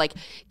 you need to like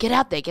get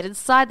out there, get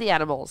inside the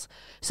animals.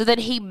 So then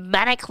he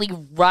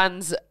manically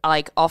runs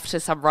like off to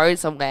some road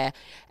somewhere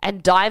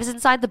and dives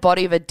inside the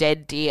body of a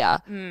dead deer,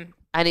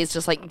 and he's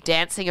just like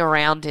dancing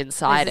around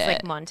inside it.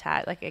 Like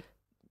montage, like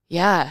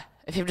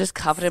of him just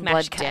covered in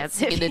blood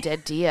dancing in the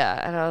dead deer.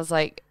 And I was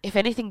like, if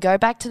anything, go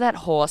back to that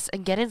horse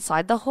and get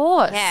inside the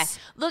horse. Yeah.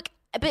 Look,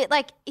 but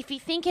like, if you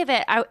think of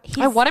it, I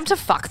want him to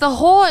fuck the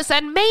horse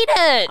and meet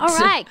it. All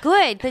right,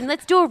 good. Then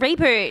let's do a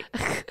reboot.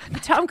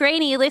 Tom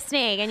Green, are you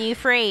listening? And you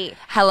free?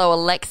 Hello,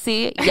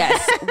 Alexi.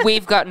 Yes,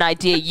 we've got an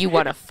idea you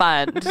want to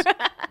fund.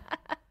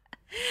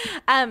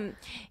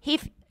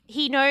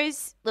 He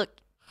knows. Look.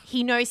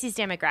 He knows his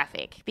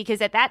demographic,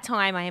 because at that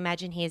time, I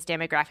imagine his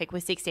demographic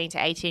was 16 to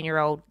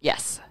 18-year-old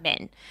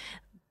men,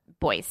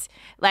 boys.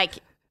 Like,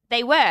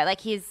 they were.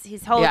 Like,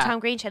 his whole Tom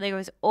Green show, there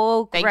was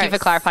all gross. Thank you for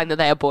clarifying that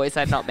they are boys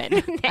and not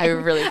men. I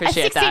really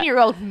appreciate that. A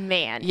 16-year-old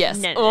man. Yes.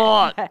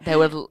 No. They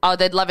would. Oh,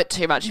 they'd love it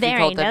too much if you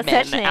called them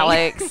men,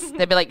 Alex.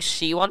 They'd be like,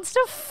 she wants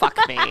to fuck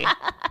me.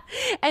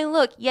 And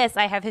look, yes,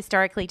 I have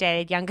historically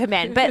dated younger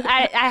men, but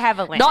I have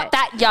a limit. Not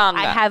that young.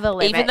 I have a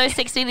limit. Even though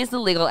 16 is the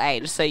legal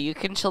age, so you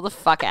can chill the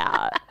fuck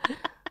out.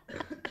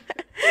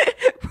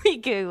 We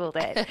Googled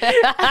it.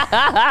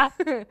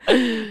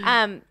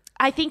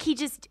 I think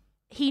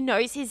he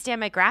knows his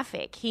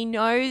demographic. He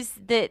knows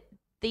that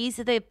these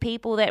are the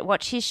people that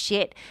watch his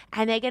shit,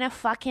 and they're going to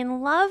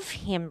fucking love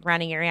him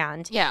running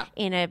around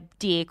in a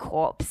deer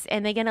corpse,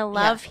 and they're going to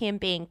love him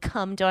being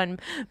cummed on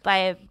by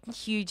a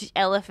huge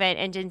elephant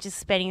and then just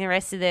spending the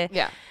rest of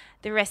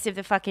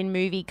the fucking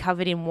movie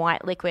covered in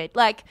white liquid.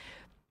 Like,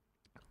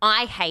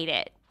 I hate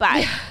it,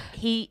 but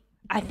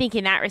I think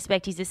in that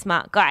respect, he's a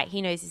smart guy.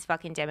 He knows his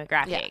fucking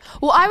demographic. Yeah.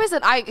 Well, I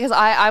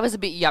was a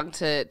bit young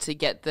to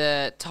get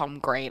the Tom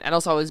Green, and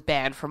also I was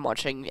banned from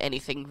watching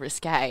anything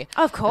risque.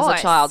 Of course, as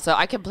a child, so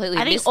I completely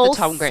missed the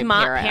Tom Green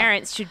smart era.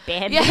 Parents should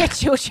ban their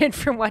children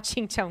from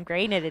watching Tom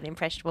Green at an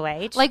impressionable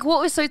age. Like,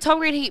 Tom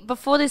Green?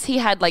 Before this, he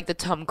had like the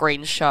Tom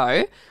Green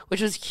Show,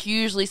 which was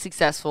hugely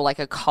successful, like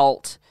a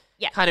cult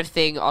kind of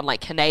thing on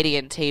like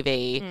Canadian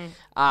TV,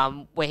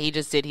 where he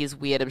just did his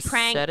weird absurd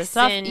Pranks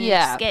stuff. and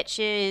Yeah.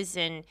 sketches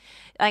and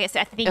like I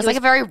said, I think It was like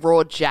a very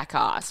raw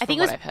Jackass. I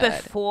think it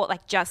was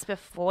just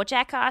before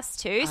Jackass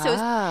too. So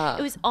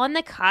it was on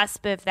the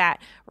cusp of that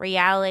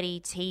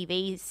reality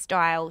TV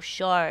style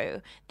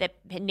show that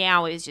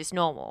now is just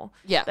normal.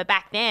 Yeah. But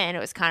back then it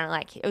was kind of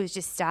like it was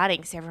just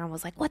starting. So everyone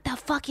was like, what the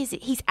fuck is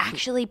it? He's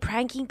actually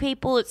pranking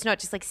people. It's not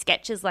just like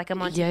sketches like a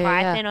Monty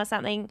Python or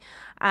something.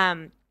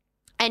 And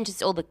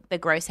just all the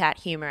gross out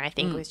humor I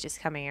think was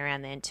just coming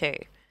around then too.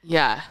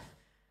 Yeah.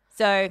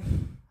 So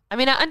I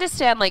mean, I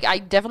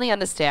definitely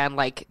understand,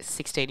 like,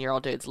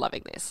 16-year-old dudes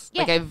loving this.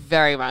 Yeah. Like, I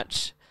very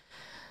much,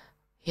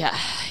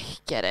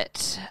 get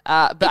it.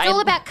 But it's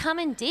all about cum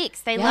and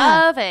dicks. They Yeah.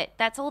 love it.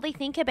 That's all they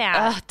think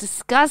about.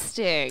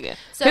 disgusting.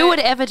 So- Who would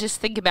ever just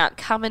think about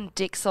cum and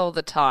dicks all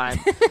the time?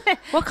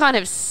 What kind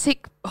of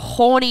sick,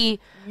 horny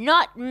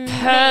Not me.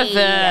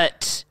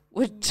 pervert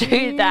would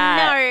do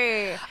that?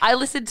 No. I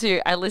listen,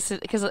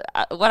 because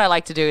what I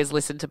like to do is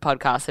listen to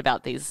podcasts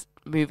about these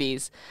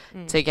movies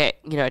to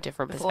get,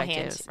 different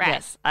Beforehand, perspectives. right.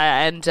 Yes.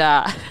 And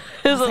I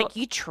was like,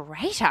 you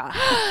traitor.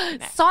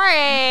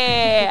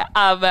 sorry.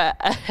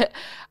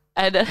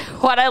 And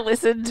what I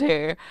listened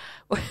to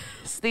was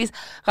these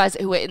guys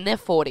who were in their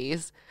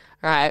 40s,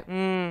 right?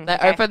 They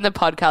opened the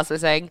podcast by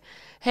saying,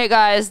 hey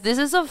guys, this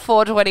is a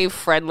 420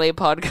 friendly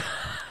podcast.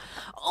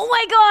 Oh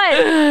my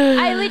God.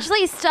 I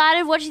literally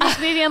started watching this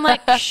movie. I'm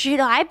like, should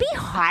I be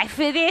high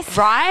for this?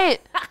 Right?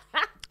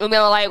 And they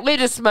were like, we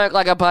just smoked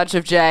like a bunch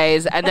of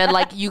J's. And then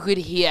like you could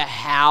hear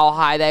how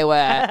high they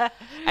were.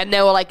 And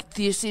they were like,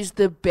 this is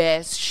the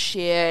best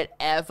shit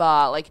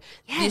ever. Like,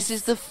 this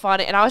is the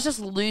fun. And I was just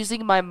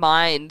losing my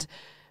mind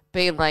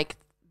being like,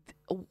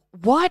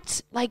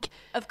 what? Like,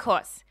 Of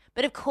course.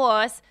 But of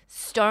course,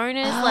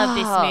 stoners love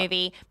this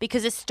movie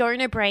because a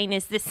stoner brain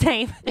is the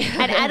same.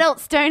 An adult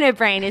stoner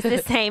brain is the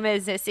same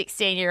as a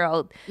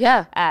 16-year-old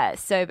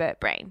sober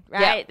brain,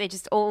 right? Yeah. They're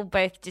just all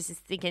both just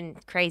thinking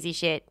crazy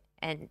shit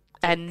and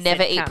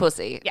never eat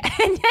pussy. Yeah.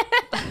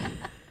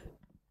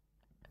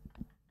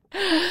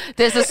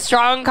 There's a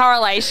strong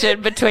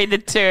correlation between the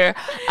two.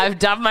 I've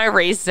done my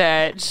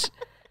research.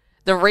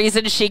 The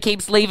reason she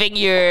keeps leaving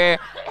you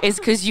is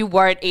because you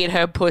won't eat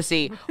her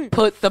pussy.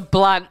 Put the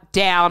blunt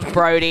down,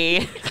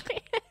 Brody.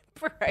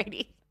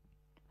 Brody.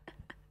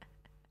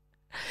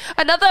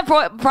 Another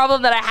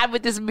problem that I had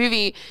with this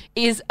movie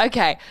is,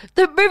 okay,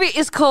 the movie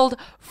is called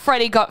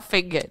Freddy Got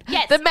Fingered.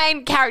 Yes. The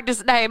main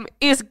character's name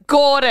is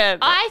Gordon.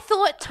 I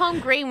thought Tom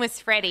Green was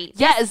Freddy.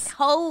 Yes.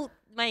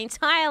 My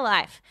entire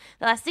life.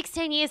 The last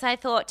 16 years, I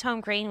thought Tom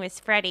Green was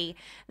Freddy.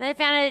 And then I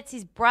found out it's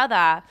his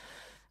brother.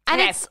 And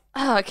Okay. it's,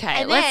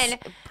 okay, And let's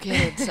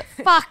get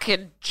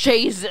fucking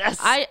Jesus.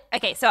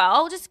 Okay, so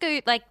I'll just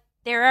go, like,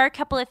 there are a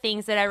couple of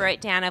things that I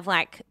wrote down of,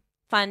 like,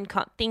 fun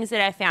things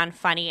that I found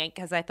funny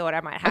because I thought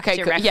I might have to good.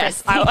 reference.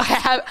 Yes, things.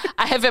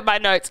 I have in my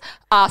notes,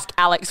 ask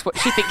Alex what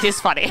she thinks is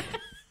funny.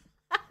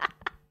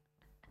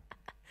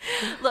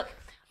 Look,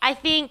 I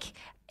think,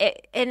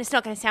 and it's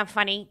not going to sound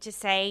funny just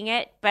saying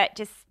it, but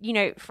just,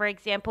 for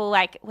example,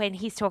 like when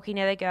he's talking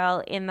to the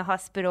girl in the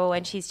hospital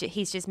and he's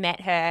just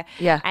met her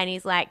and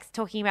he's like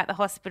talking about the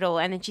hospital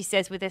and then she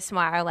says with a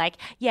smile like,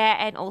 yeah,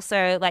 and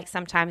also like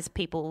sometimes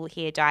people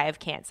here die of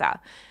cancer.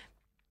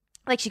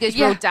 Like she goes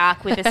real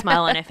dark with a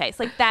smile on her face.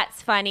 Like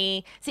that's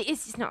funny. See,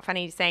 it's just not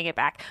funny saying it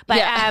back. But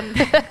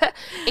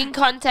in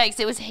context,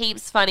 it was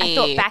heaps funny. I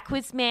thought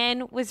Backwards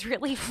Man was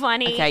really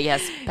funny. Okay,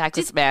 yes,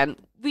 Backwards Man.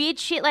 Weird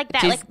shit like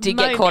that. Did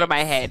get caught in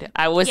my head.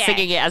 I was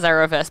singing it as I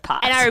reverse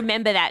part. And I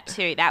remember that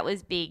too. That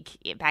was big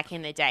back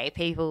in the day.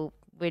 People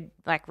would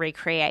like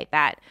recreate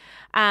that.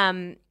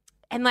 And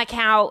like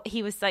how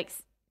he was like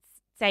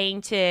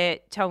saying to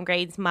Tom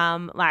Green's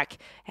mum, like,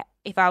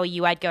 if I were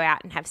you, I'd go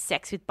out and have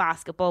sex with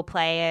basketball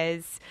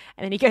players.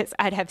 And then he goes,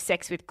 I'd have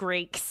sex with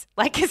Greeks.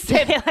 Like, so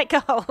they're like a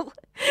whole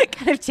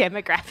kind of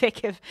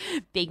demographic of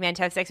big men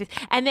to have sex with.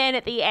 And then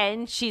at the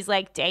end, she's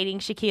like dating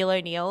Shaquille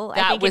O'Neal.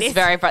 That was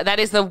very fun. That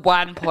is the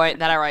one point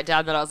that I wrote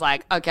down that I was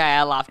like, okay,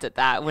 I laughed at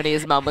that when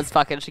his mum was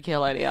fucking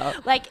Shaquille O'Neal.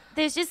 Like,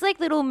 there's just like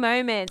little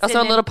moments. Also,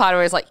 a little part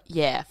where it's like,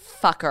 yeah,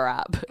 fuck her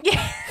up.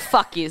 Yeah.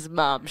 Fuck his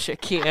mum,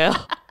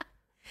 Shaquille.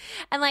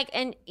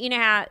 And you know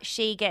how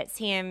she gets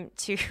him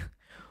to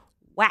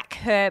whack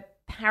her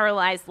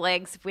paralyzed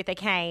legs with a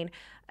cane.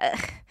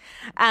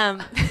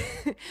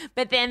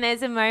 But then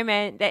there's a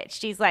moment that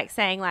she's like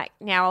saying like,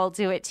 now I'll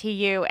do it to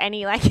you. And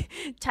he like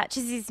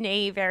touches his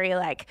knee very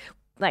like,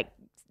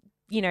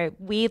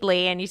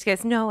 weirdly. And he just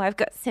goes, no, I've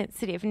got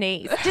sensitive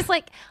knees. Just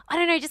like, I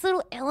don't know, just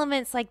little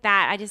elements like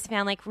that. I just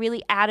found like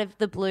really out of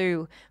the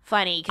blue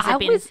funny because I've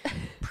been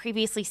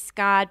previously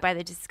scarred by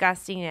the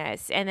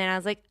disgustingness. And then I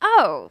was like,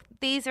 oh,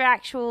 these are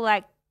actual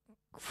like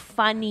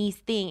funny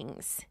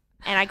things.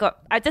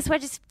 that's why I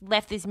just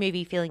left this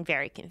movie feeling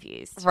very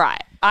confused.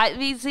 Right. I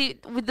mean, see,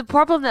 with the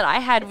problem that I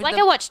had It's like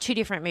I watched two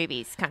different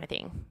movies kind of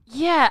thing.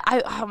 Yeah.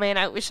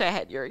 I wish I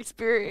had your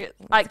experience.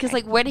 Because,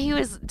 like, when he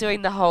was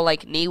doing the whole,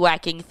 like, knee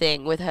whacking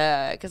thing with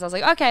her, because I was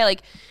like, okay,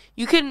 like,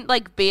 you can,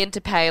 like, be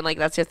into pain, like,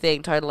 that's your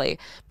thing, totally.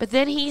 But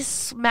then he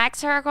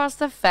smacks her across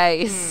the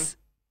face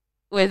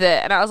with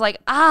it. And I was like,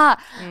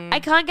 I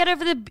can't get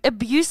over the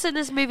abuse in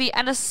this movie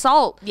and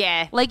assault.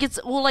 Yeah. Like, it's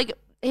all, like,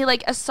 he,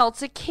 like,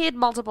 assaults a kid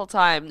multiple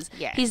times.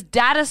 Yeah. His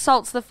dad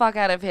assaults the fuck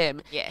out of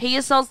him. Yeah. He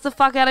assaults the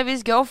fuck out of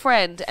his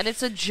girlfriend. And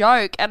it's a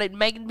joke. And it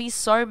made me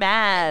so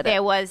mad.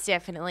 There was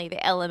definitely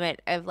the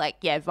element of,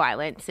 like,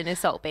 violence and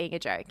assault being a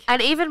joke.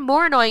 And even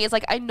more annoying is,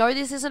 like, I know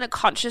this isn't a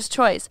conscious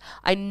choice.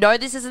 I know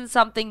this isn't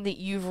something that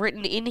you've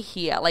written in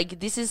here. Like,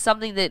 this is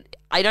something that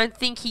I don't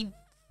think he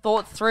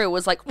thought through. It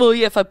was like, well,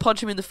 yeah, if I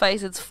punch him in the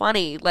face, it's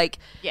funny. Like,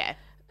 yeah.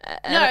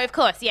 No, of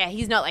course, yeah.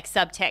 He's not like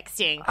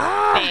subtexting,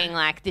 being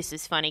like, "This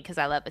is funny because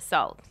I love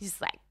assault." He's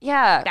just like,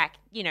 that.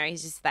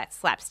 He's just that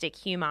slapstick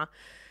humor.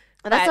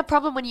 And that's the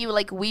problem when you,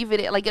 like, weave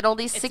it, like, and all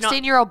these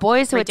 16-year-old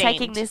boys who are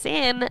taking this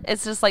in.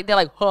 It's just like, they're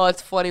like, oh,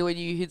 it's funny when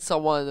you hit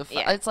someone in the face.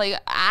 Yeah. It's like,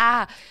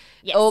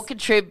 It all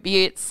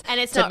contributes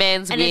to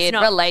man's weird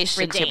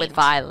relationship with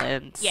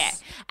violence. Yeah.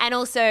 And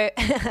also,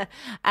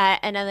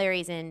 another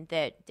reason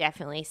that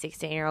definitely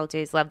 16-year-old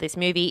dudes love this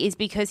movie is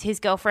because his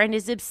girlfriend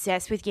is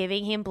obsessed with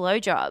giving him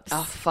blowjobs.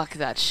 Oh, fuck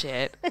that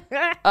shit.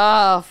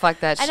 Oh, fuck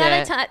that shit.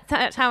 Another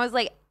time I was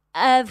like,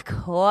 of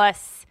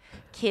course,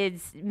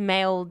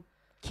 male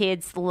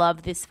kids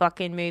love this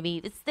fucking movie.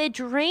 It's their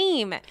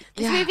dream.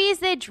 This movie is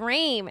their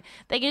dream.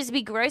 They can just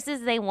be gross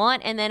as they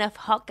want, and then a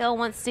hot girl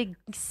wants to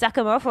suck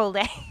them off all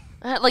day.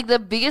 Like, the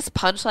biggest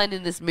punchline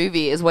in this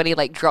movie is when he,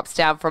 like, drops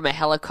down from a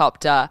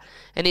helicopter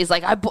and he's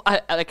like,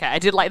 I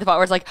did like the part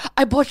where it's like,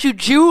 I bought you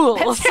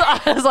jewels.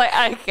 I was like,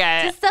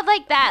 okay. Just stuff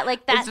like that.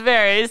 Like that. It's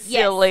very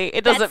silly.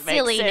 It doesn't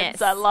make sense.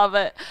 I love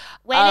it.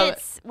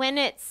 When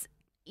it's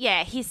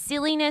his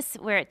silliness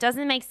where it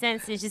doesn't make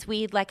sense is just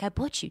weird, like, I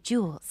bought you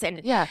jewels. And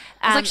it's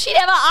like, she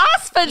never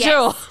asked for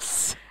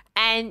jewels.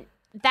 And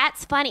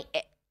that's funny.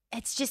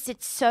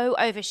 It's so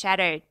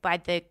overshadowed by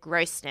the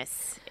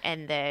grossness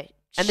and the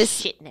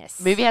this shitness.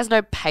 Movie has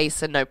no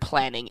pace and no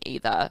planning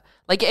either.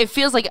 Like, it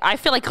feels like, I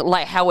feel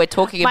like how we're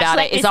talking Much about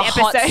like it is this a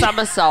hot episode.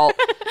 somersault.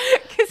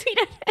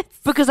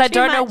 Because I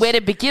don't know where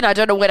to begin. I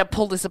don't know where to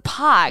pull this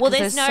apart. Well,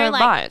 there's no so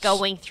much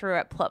going through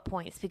at plot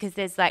points because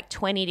there's like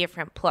 20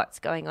 different plots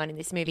going on in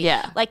this movie.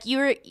 Yeah. Like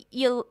you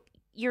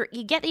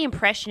get the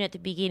impression at the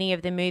beginning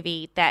of the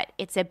movie that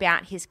it's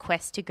about his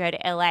quest to go to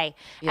LA.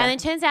 Yeah. And it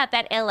turns out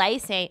that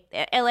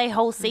LA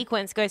whole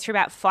sequence goes for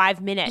about 5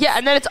 minutes. Yeah,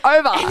 and then it's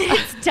over. And then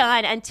it's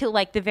done until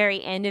like the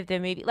very end of the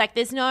movie. Like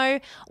there's no,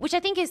 which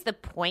I think is the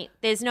point.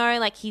 There's no,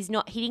 like, he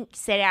didn't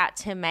set out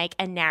to make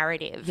a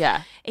narrative.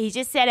 Yeah. He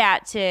just set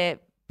out to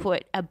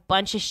put a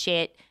bunch of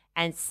shit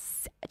and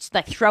just,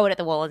 like, throw it at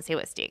the wall and see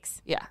what sticks.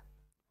 Yeah.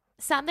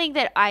 Something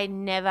that I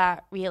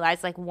never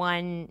realized, like,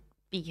 one,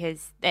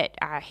 because that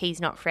he's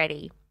not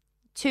Freddy.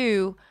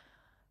 2,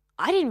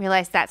 I didn't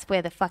realize that's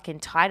where the fucking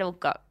title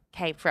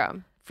came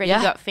from. Freddy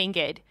Got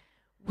Fingered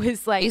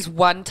was like... Is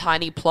one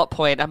tiny plot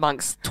point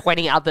amongst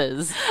 20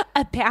 others.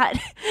 About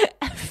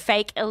a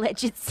fake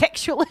alleged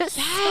sexual assault.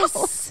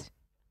 Yes.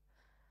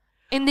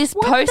 In this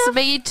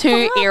post-Me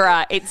Too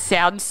era, it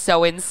sounds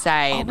so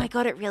insane. Oh my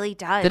God, it really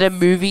does. That a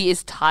movie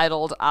is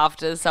titled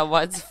after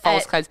someone's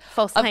false claims.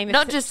 False claim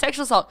not just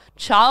sexual assault,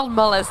 child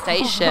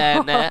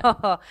molestation.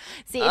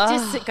 See,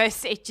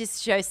 it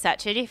just shows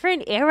such a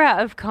different era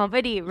of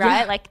comedy,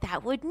 right? Yeah. Like,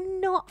 that would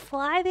not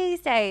fly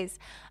these days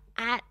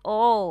at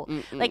all.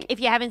 Like, if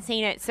you haven't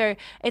seen it, so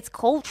it's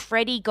called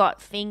Freddy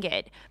Got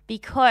Fingered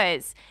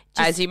because...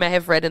 as you may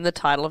have read in the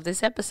title of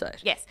this episode.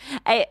 Yes,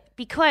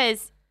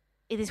 because...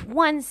 There's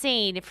one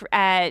scene. It's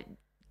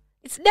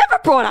never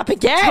brought up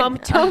again.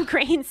 Tom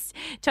Green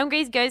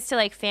goes to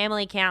like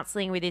family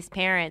counseling with his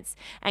parents,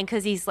 and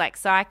because he's like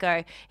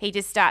psycho, he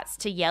just starts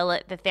to yell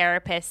at the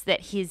therapist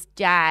that his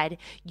dad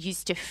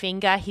used to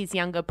finger his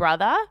younger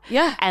brother.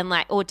 Yeah, and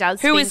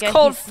who is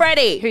called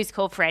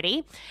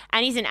Freddy,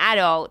 and he's an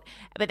adult,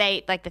 but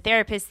the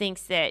therapist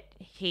thinks that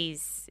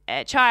he's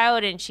a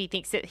child, and she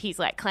thinks that he's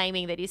like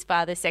claiming that his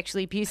father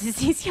sexually abuses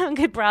his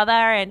younger brother,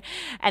 and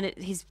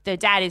the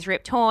dad is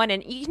ripped torn,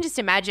 and you can just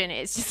imagine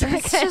it's just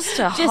like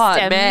a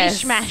hot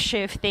mess.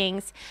 mishmash of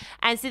things.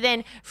 And so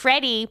then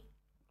Freddy,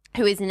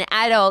 who is an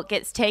adult,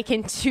 gets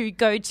taken to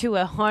go to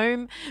a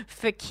home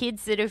for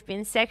kids that have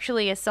been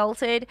sexually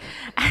assaulted.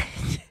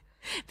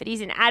 But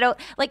he's an adult.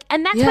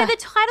 And that's where the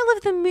title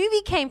of the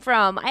movie came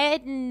from. I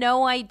had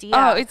no idea.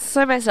 Oh, it's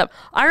so messed up.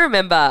 I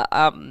remember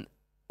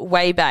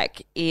way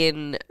back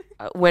in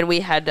when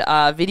we had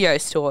video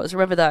stores.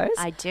 Remember those?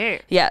 I do.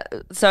 Yeah.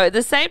 So at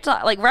the same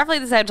time, roughly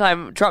the same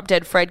time, Drop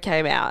Dead Fred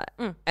came out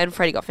and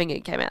Freddy Got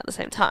Fingered came out at the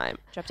same time.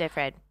 Drop Dead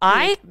Fred.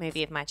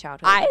 Movie of my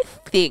childhood. I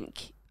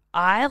think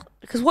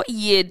because what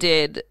year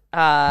did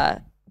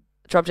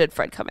Drop Dead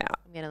Fred come out?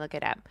 I'm gonna look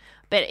it up,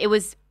 but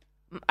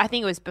I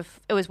think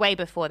it was way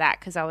before that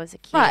because I was a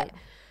kid. Right.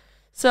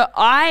 So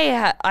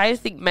I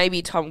think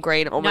maybe Tom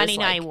Green almost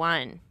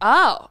 1991.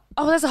 Oh,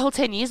 that's a whole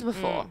 10 years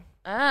before.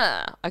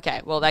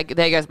 Okay. Well, there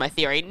goes my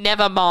theory.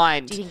 Never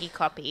mind. Do you think he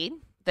copied?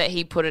 That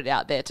he put it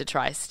out there to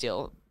try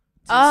steal.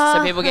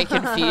 So people get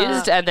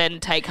confused and then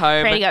take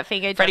home. Freddy Got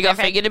Fingered. Freddy Got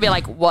Fingered and be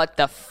like, what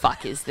the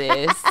fuck is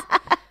this?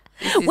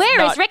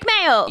 Where is Rick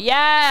Mail?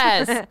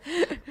 Yes.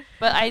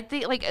 But I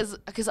think,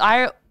 because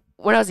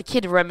when I was a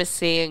kid, I remember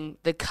seeing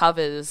the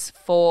covers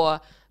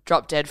for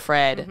Drop Dead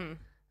Fred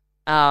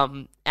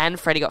and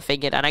Freddy Got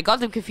Fingered, and I got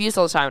them confused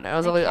all the time. I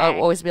was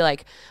always be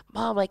like,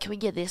 Mom, can we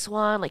get this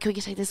one? Can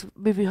we take this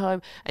movie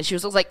home? And she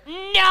was always like,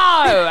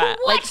 no!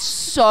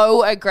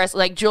 So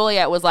aggressive.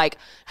 Juliet was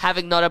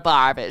having not a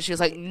bar of it. She was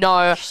like,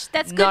 no,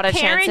 that's not good a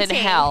chance in parenting.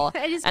 hell.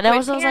 And I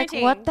was like,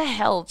 what the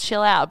hell?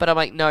 Chill out. But I'm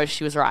like, no,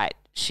 she was right.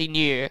 She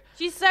knew.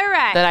 She's so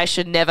right. That I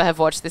should never have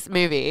watched this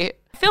movie.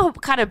 I feel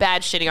kind of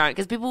bad shitting on it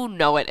because people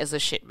know it as a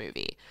shit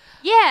movie.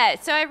 Yeah,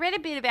 so I read a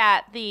bit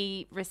about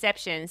the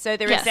reception. So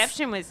the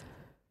reception was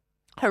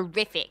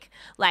horrific.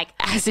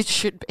 As it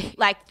should be.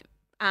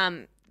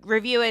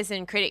 Reviewers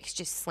and critics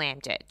just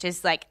slammed it.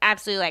 Just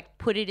absolutely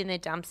put it in the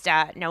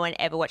dumpster. No one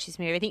ever watched this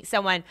movie. I think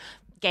someone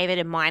gave it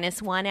a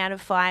 -1 out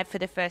of 5 for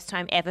the first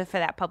time ever for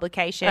that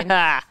publication.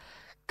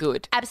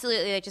 Good.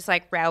 Absolutely, they just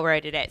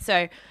railroaded it.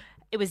 So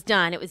it was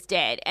done. It was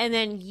dead. And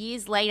then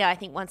years later, I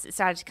think once it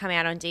started to come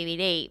out on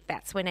DVD,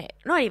 that's when it,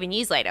 not even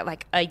years later,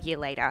 a year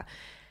later,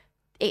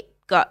 it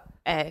got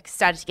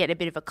started to get a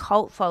bit of a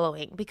cult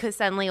following because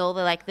suddenly all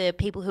the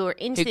people who are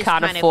into this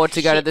can't kind afford of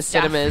to go to the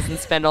shit cinemas and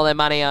spend all their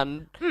money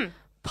on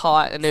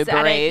pot and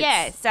Uber Eats.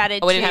 Yeah,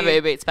 started. We didn't have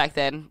Uber Eats back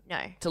then. No,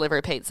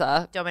 delivery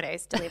pizza,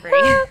 Domino's delivery.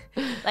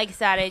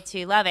 Started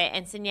to love it,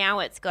 and so now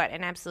it's got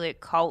an absolute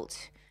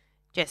cult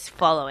just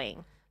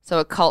following. So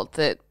a cult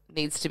that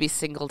needs to be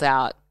singled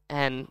out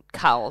and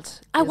culled.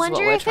 I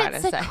wonder if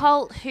it's a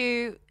cult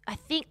who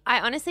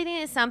I honestly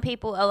think that some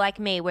people are like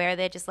me, where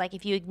they're just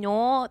if you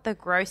ignore the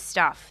gross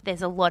stuff,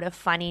 there's a lot of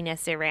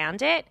funniness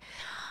around it.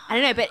 I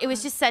don't know, but it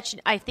was just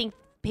I think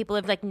people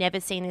have never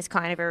seen this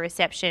kind of a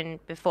reception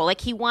before.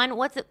 He won,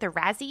 what's it, the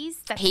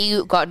Razzies?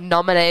 He got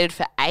nominated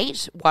for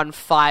 8, won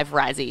 5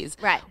 Razzies.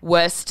 Right.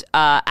 Worst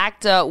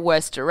actor,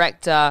 worst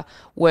director,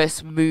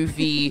 worst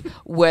movie,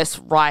 worst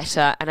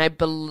writer, and I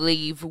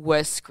believe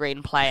worst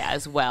screenplay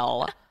as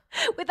well.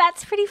 Well,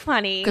 that's pretty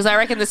funny. Because I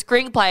reckon the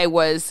screenplay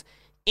was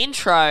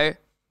intro,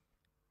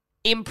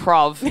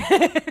 improv,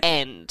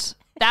 end.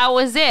 That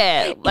was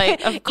it.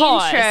 Of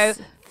course.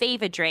 Intro,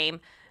 fever dream.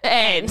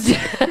 End.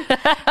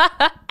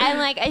 And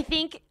I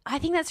think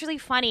that's really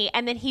funny.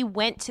 And then he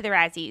went to the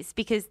Razzies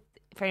because,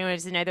 for anyone who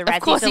doesn't know, the Razzies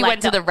of course he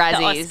went to the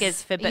Razzies. The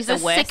Oscars for He's the a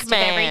worst sick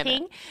man. of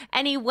everything.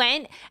 And he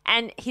went,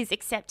 and his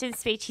acceptance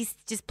speech, he's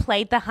just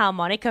played the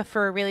harmonica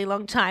for a really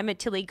long time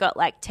until he got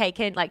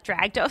taken,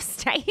 dragged off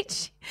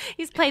stage.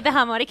 He's played the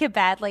harmonica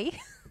badly.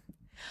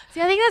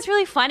 So I think that's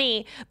really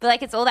funny.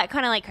 But it's all that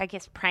kind of I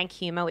guess prank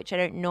humor, which I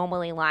don't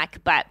normally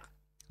like, but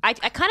I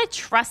kind of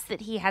trust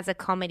that he has a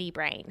comedy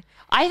brain.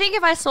 I think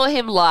if I saw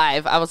him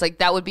live, I was like,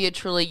 that would be a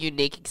truly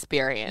unique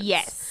experience.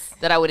 Yes.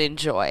 That I would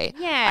enjoy.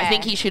 Yeah. I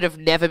think he should have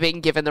never been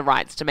given the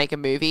rights to make a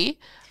movie.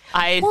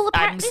 I'm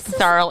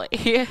thoroughly...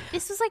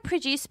 This was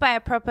produced by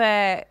a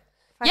proper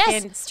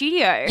fucking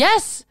studio.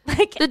 Yes.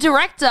 The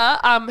director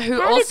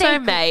who also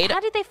made... How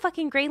did they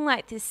fucking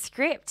greenlight this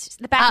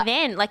script back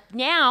then?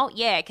 Now,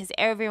 yeah, because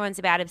everyone's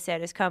about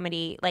absurdist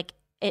comedy.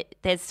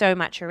 There's so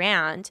much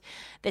around.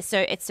 It's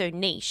so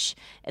niche,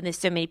 and there's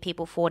so many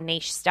people for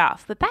niche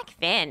stuff. But back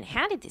then,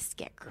 how did this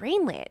get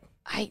greenlit?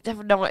 I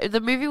don't know. The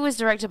movie was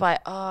directed by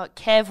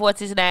Kev. What's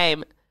his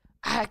name?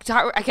 I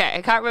can't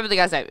remember the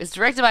guy's name. It's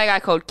directed by a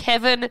guy called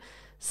Kevin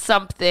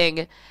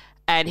something,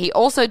 and he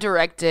also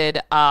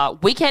directed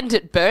Weekend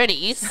at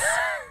Bernie's.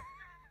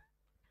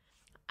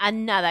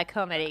 Another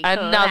comedy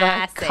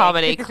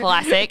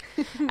classic.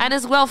 And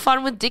as well,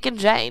 Fun with Dick and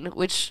Jane,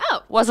 which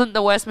wasn't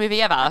the worst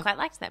movie ever. I quite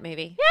liked that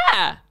movie.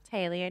 Yeah.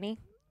 Hey, Leone.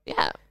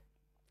 Yeah.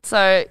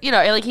 So,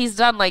 he's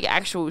done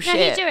actual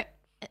shit.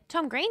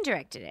 Tom Green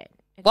directed it.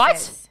 What?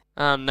 Says.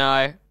 Oh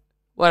no.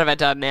 What have I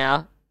done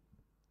now?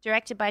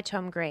 Directed by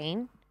Tom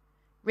Green.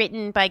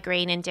 Written by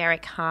Green and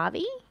Derek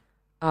Harvey.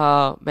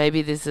 Oh,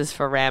 maybe this is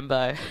for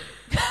Rambo.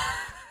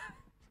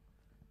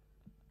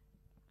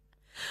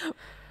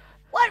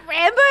 What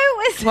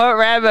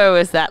Rambo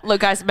was that?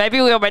 Look, guys, maybe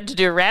we were meant to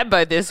do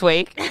Rambo this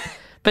week,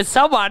 but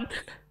someone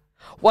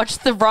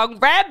watched the wrong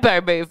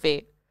Rambo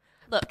movie.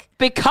 Look.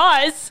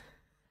 Because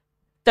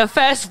the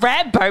first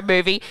Rambo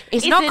movie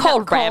is not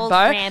called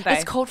Rambo.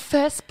 It's called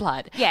First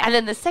Blood. Yeah. And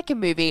then the second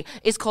movie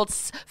is called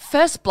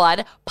First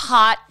Blood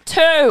Part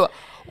 2.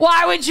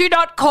 Why would you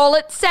not call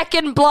it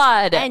Second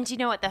Blood? And do you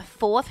know what the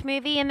fourth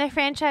movie in the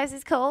franchise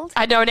is called?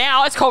 I know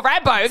now. It's called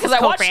Rambo because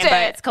I watched Rambo.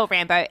 it. It's called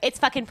Rambo. It's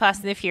fucking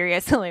Fast and the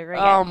Furious all over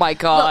again. Oh, my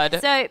God.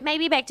 Look, so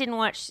maybe Beck didn't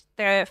watch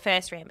the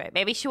first Rambo.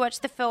 Maybe she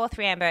watched the fourth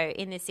Rambo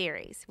in the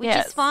series, which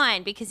is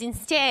fine because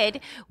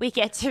instead we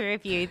get to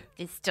review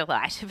this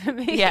delight of a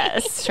movie.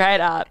 Yes,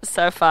 straight up.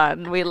 So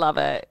fun. We love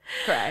it.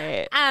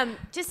 Great.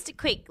 Just a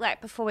quick,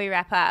 before we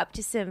wrap up,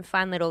 just some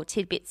fun little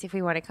tidbits if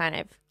we want to kind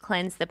of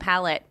cleanse the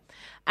palate.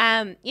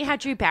 You know how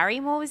Drew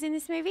Barrymore was in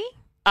this movie?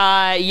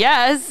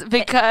 Yes,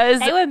 because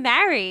they were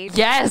married.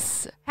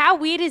 Yes. How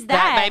weird is that?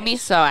 That made me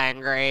so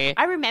angry.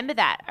 I remember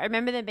that. I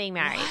remember them being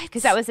married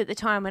because that was at the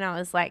time when I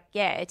was a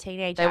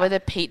teenager. They were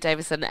the Pete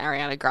Davidson and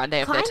Ariana Grande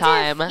of their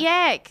time.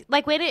 Yeah,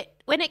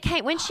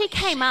 when she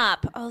came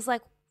up, I was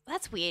like,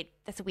 that's weird.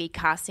 That's a weird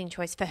casting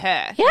choice for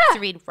her. Yeah. It's a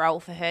weird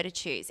role for her to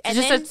choose. And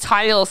just a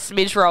tiny little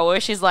smidge role where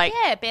she's like,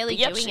 barely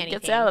doing anything.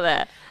 Gets out of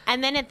there.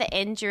 And then at the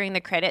end, during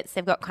the credits,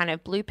 they've got kind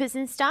of bloopers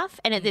and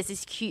stuff. And there's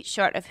this cute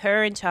shot of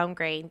her and Tom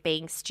Green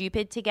being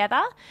stupid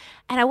together.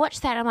 And I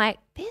watched that. And I'm like,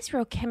 there's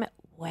real chemistry.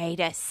 Wait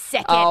a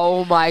second.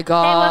 Oh, my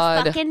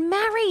God. They were fucking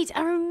married.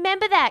 I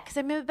remember that because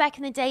I remember back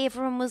in the day,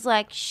 everyone was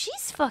like,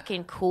 she's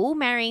fucking cool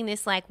marrying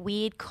this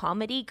weird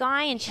comedy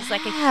guy. And she's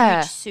like a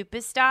huge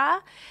superstar.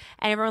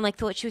 And everyone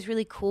thought she was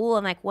really cool.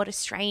 And what a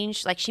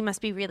strange, she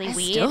must be really weird.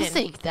 I still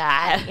think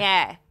that.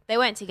 Yeah. They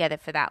weren't together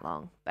for that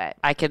long, but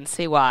I can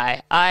see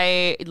why.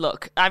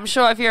 Look, I'm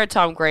sure if you're a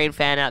Tom Green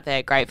fan out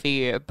there, great for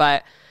you.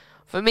 But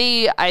for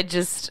me, I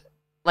just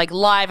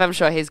live, I'm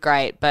sure he's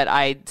great, but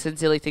I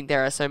sincerely think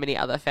there are so many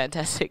other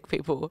fantastic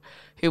people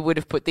who would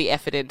have put the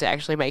effort into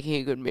actually making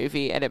a good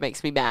movie, and it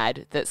makes me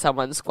mad that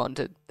someone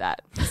squandered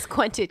that.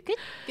 Squandered.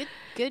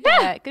 Good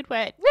word.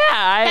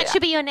 Yeah. That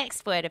should be your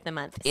next word of the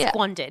month. Yeah,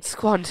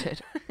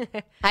 Squandered.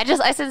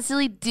 I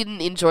sincerely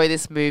didn't enjoy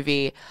this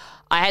movie.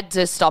 I had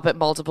to stop it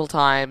multiple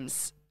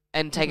times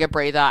and take a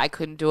breather. I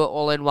couldn't do it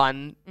all in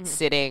one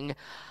sitting.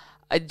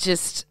 I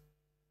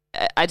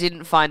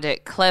didn't find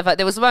it clever.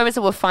 There was moments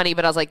that were funny,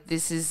 but I was like,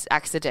 this is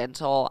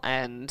accidental,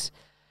 and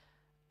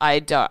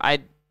maybe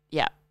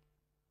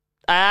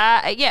That's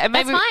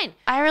fine.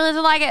 I really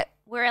didn't like it.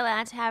 We're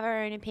allowed to have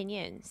our own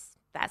opinions.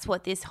 That's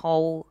what this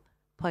whole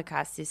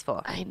podcast is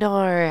for. I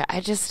know.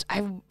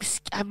 I'm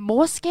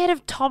more scared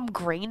of Tom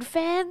Green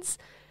fans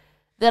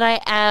than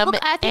I am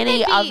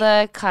any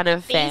other kind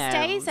of fans.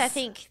 These days, I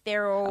think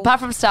they're all...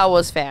 Apart from Star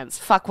Wars fans.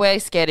 Fuck, we're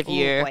scared of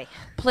you. Boy.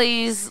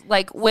 Please,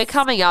 we're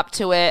coming up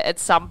to it at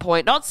some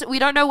point. We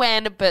don't know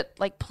when, but,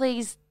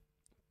 please...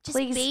 Just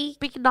please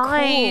be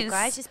nice. Cool,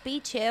 guys. Just be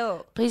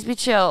chill. Please be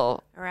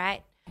chill. All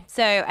right.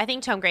 So I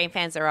think Tom Green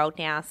fans are old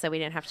now, so we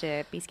don't have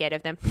to be scared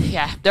of them.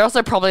 Yeah. They're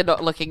also probably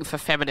not looking for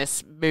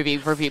feminist movie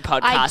review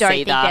podcasts I don't either.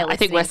 think they're I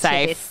think we're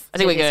listening to safe. I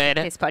think we're good.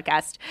 This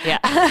podcast. Yeah.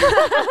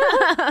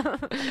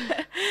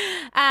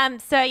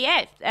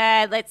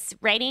 Let's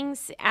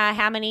ratings.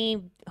 How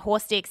many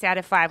horse dicks out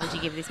of 5 would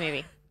you give this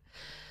movie?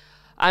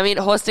 I mean,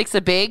 horse dicks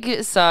are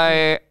big,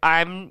 so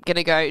I'm going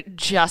to go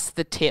just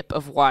the tip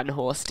of one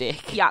horse dick.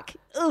 Yuck.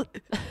 Ugh.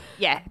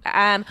 Yeah.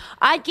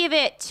 I'd give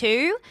it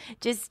 2,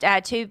 just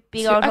 2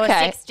 big old horse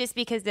dicks, just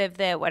because of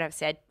what I've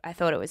said. I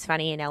thought it was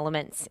funny in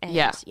elements. And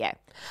yeah.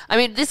 I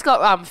mean, this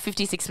got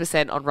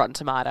 56% on Rotten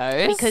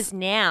Tomatoes. Because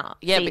now.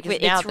 Yeah, because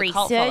now it's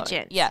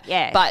resurgence.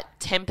 Yeah. But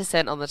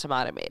 10% on the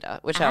tomato meter,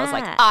 which I was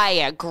like, I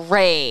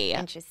agree.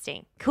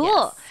 Interesting. Cool.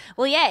 Yes.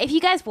 Well, yeah, if you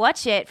guys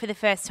watch it for the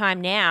first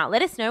time now,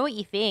 let us know what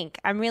you think.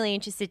 I'm really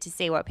interested to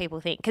see what people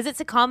think because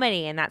it's a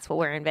comedy and that's what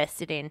we're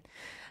invested in.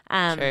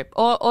 True.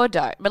 Or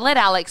don't. But let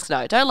Alex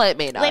know. Don't let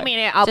me know. Let me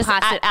know. I'll Just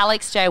pass it.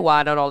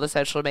 AlexJ1 on all the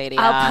social media.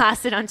 I'll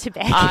pass it on to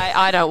Beck.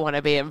 I don't want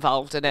to be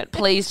involved in it.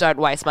 Please don't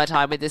waste my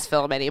time with this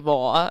film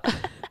anymore.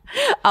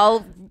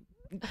 I'll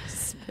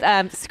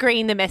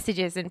screen the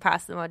messages and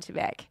pass them on to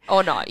Beck.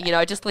 Or not.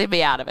 Just leave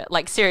me out of it.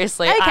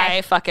 Seriously,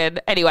 Okay.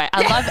 Anyway,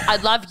 I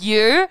love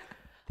you.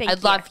 Thank I you.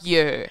 love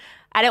you.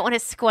 I don't want to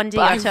squander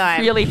But your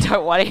time. I really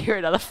don't want to hear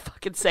another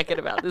fucking second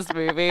about this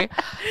movie.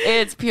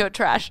 It's pure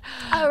trash.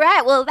 All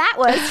right. Well, that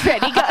was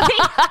Freddy Got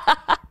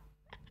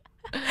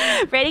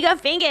Fingered. Freddy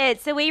Got Fingered.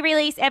 So we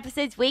release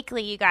episodes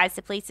weekly, you guys.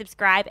 So please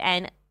subscribe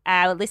and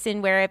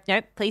listen wherever.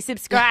 Nope. Please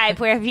subscribe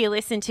wherever you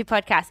listen to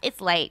podcasts.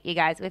 It's late, you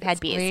guys. We've had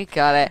beers. We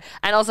got it.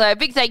 And also a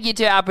big thank you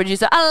to our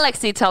producer,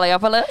 Alexi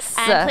Taliopoulos.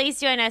 And please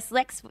join us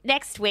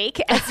next week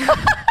as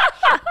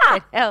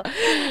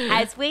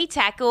we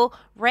tackle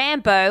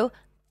Rambo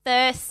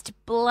First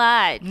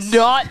Blood.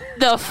 Not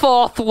the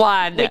fourth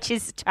one. Which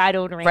is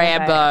titled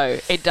Rambo.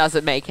 It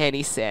doesn't make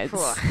any sense.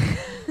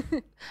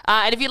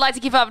 And if you'd like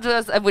to keep up to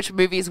us of which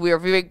movies we're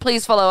reviewing,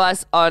 please follow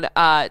us on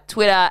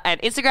Twitter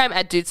and Instagram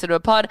at Dude Cinema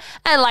Pod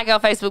and like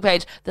our Facebook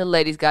page, The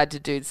Ladies Guide to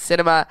Dude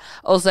Cinema.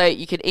 Also,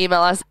 you can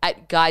email us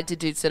at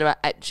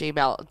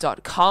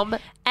guidetodudecinema@gmail.com.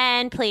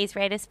 And please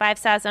rate us 5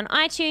 stars on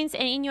iTunes,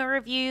 and in your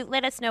review,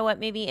 let us know what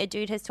movie a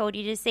dude has told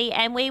you to see,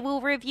 and we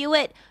will review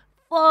it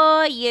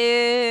for you.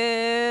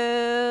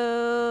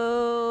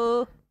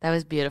 That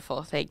was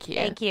beautiful. Thank you.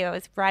 Thank you. It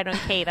was right on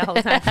key the whole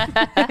time.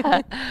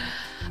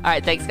 All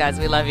right. Thanks, guys.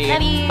 We love you.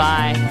 Love you.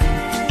 Bye.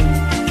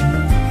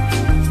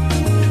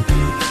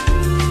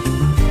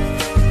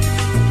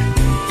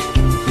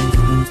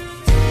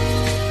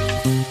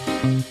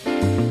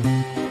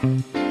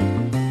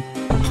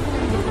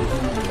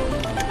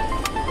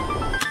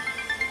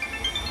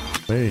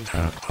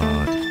 Beta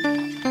Pod.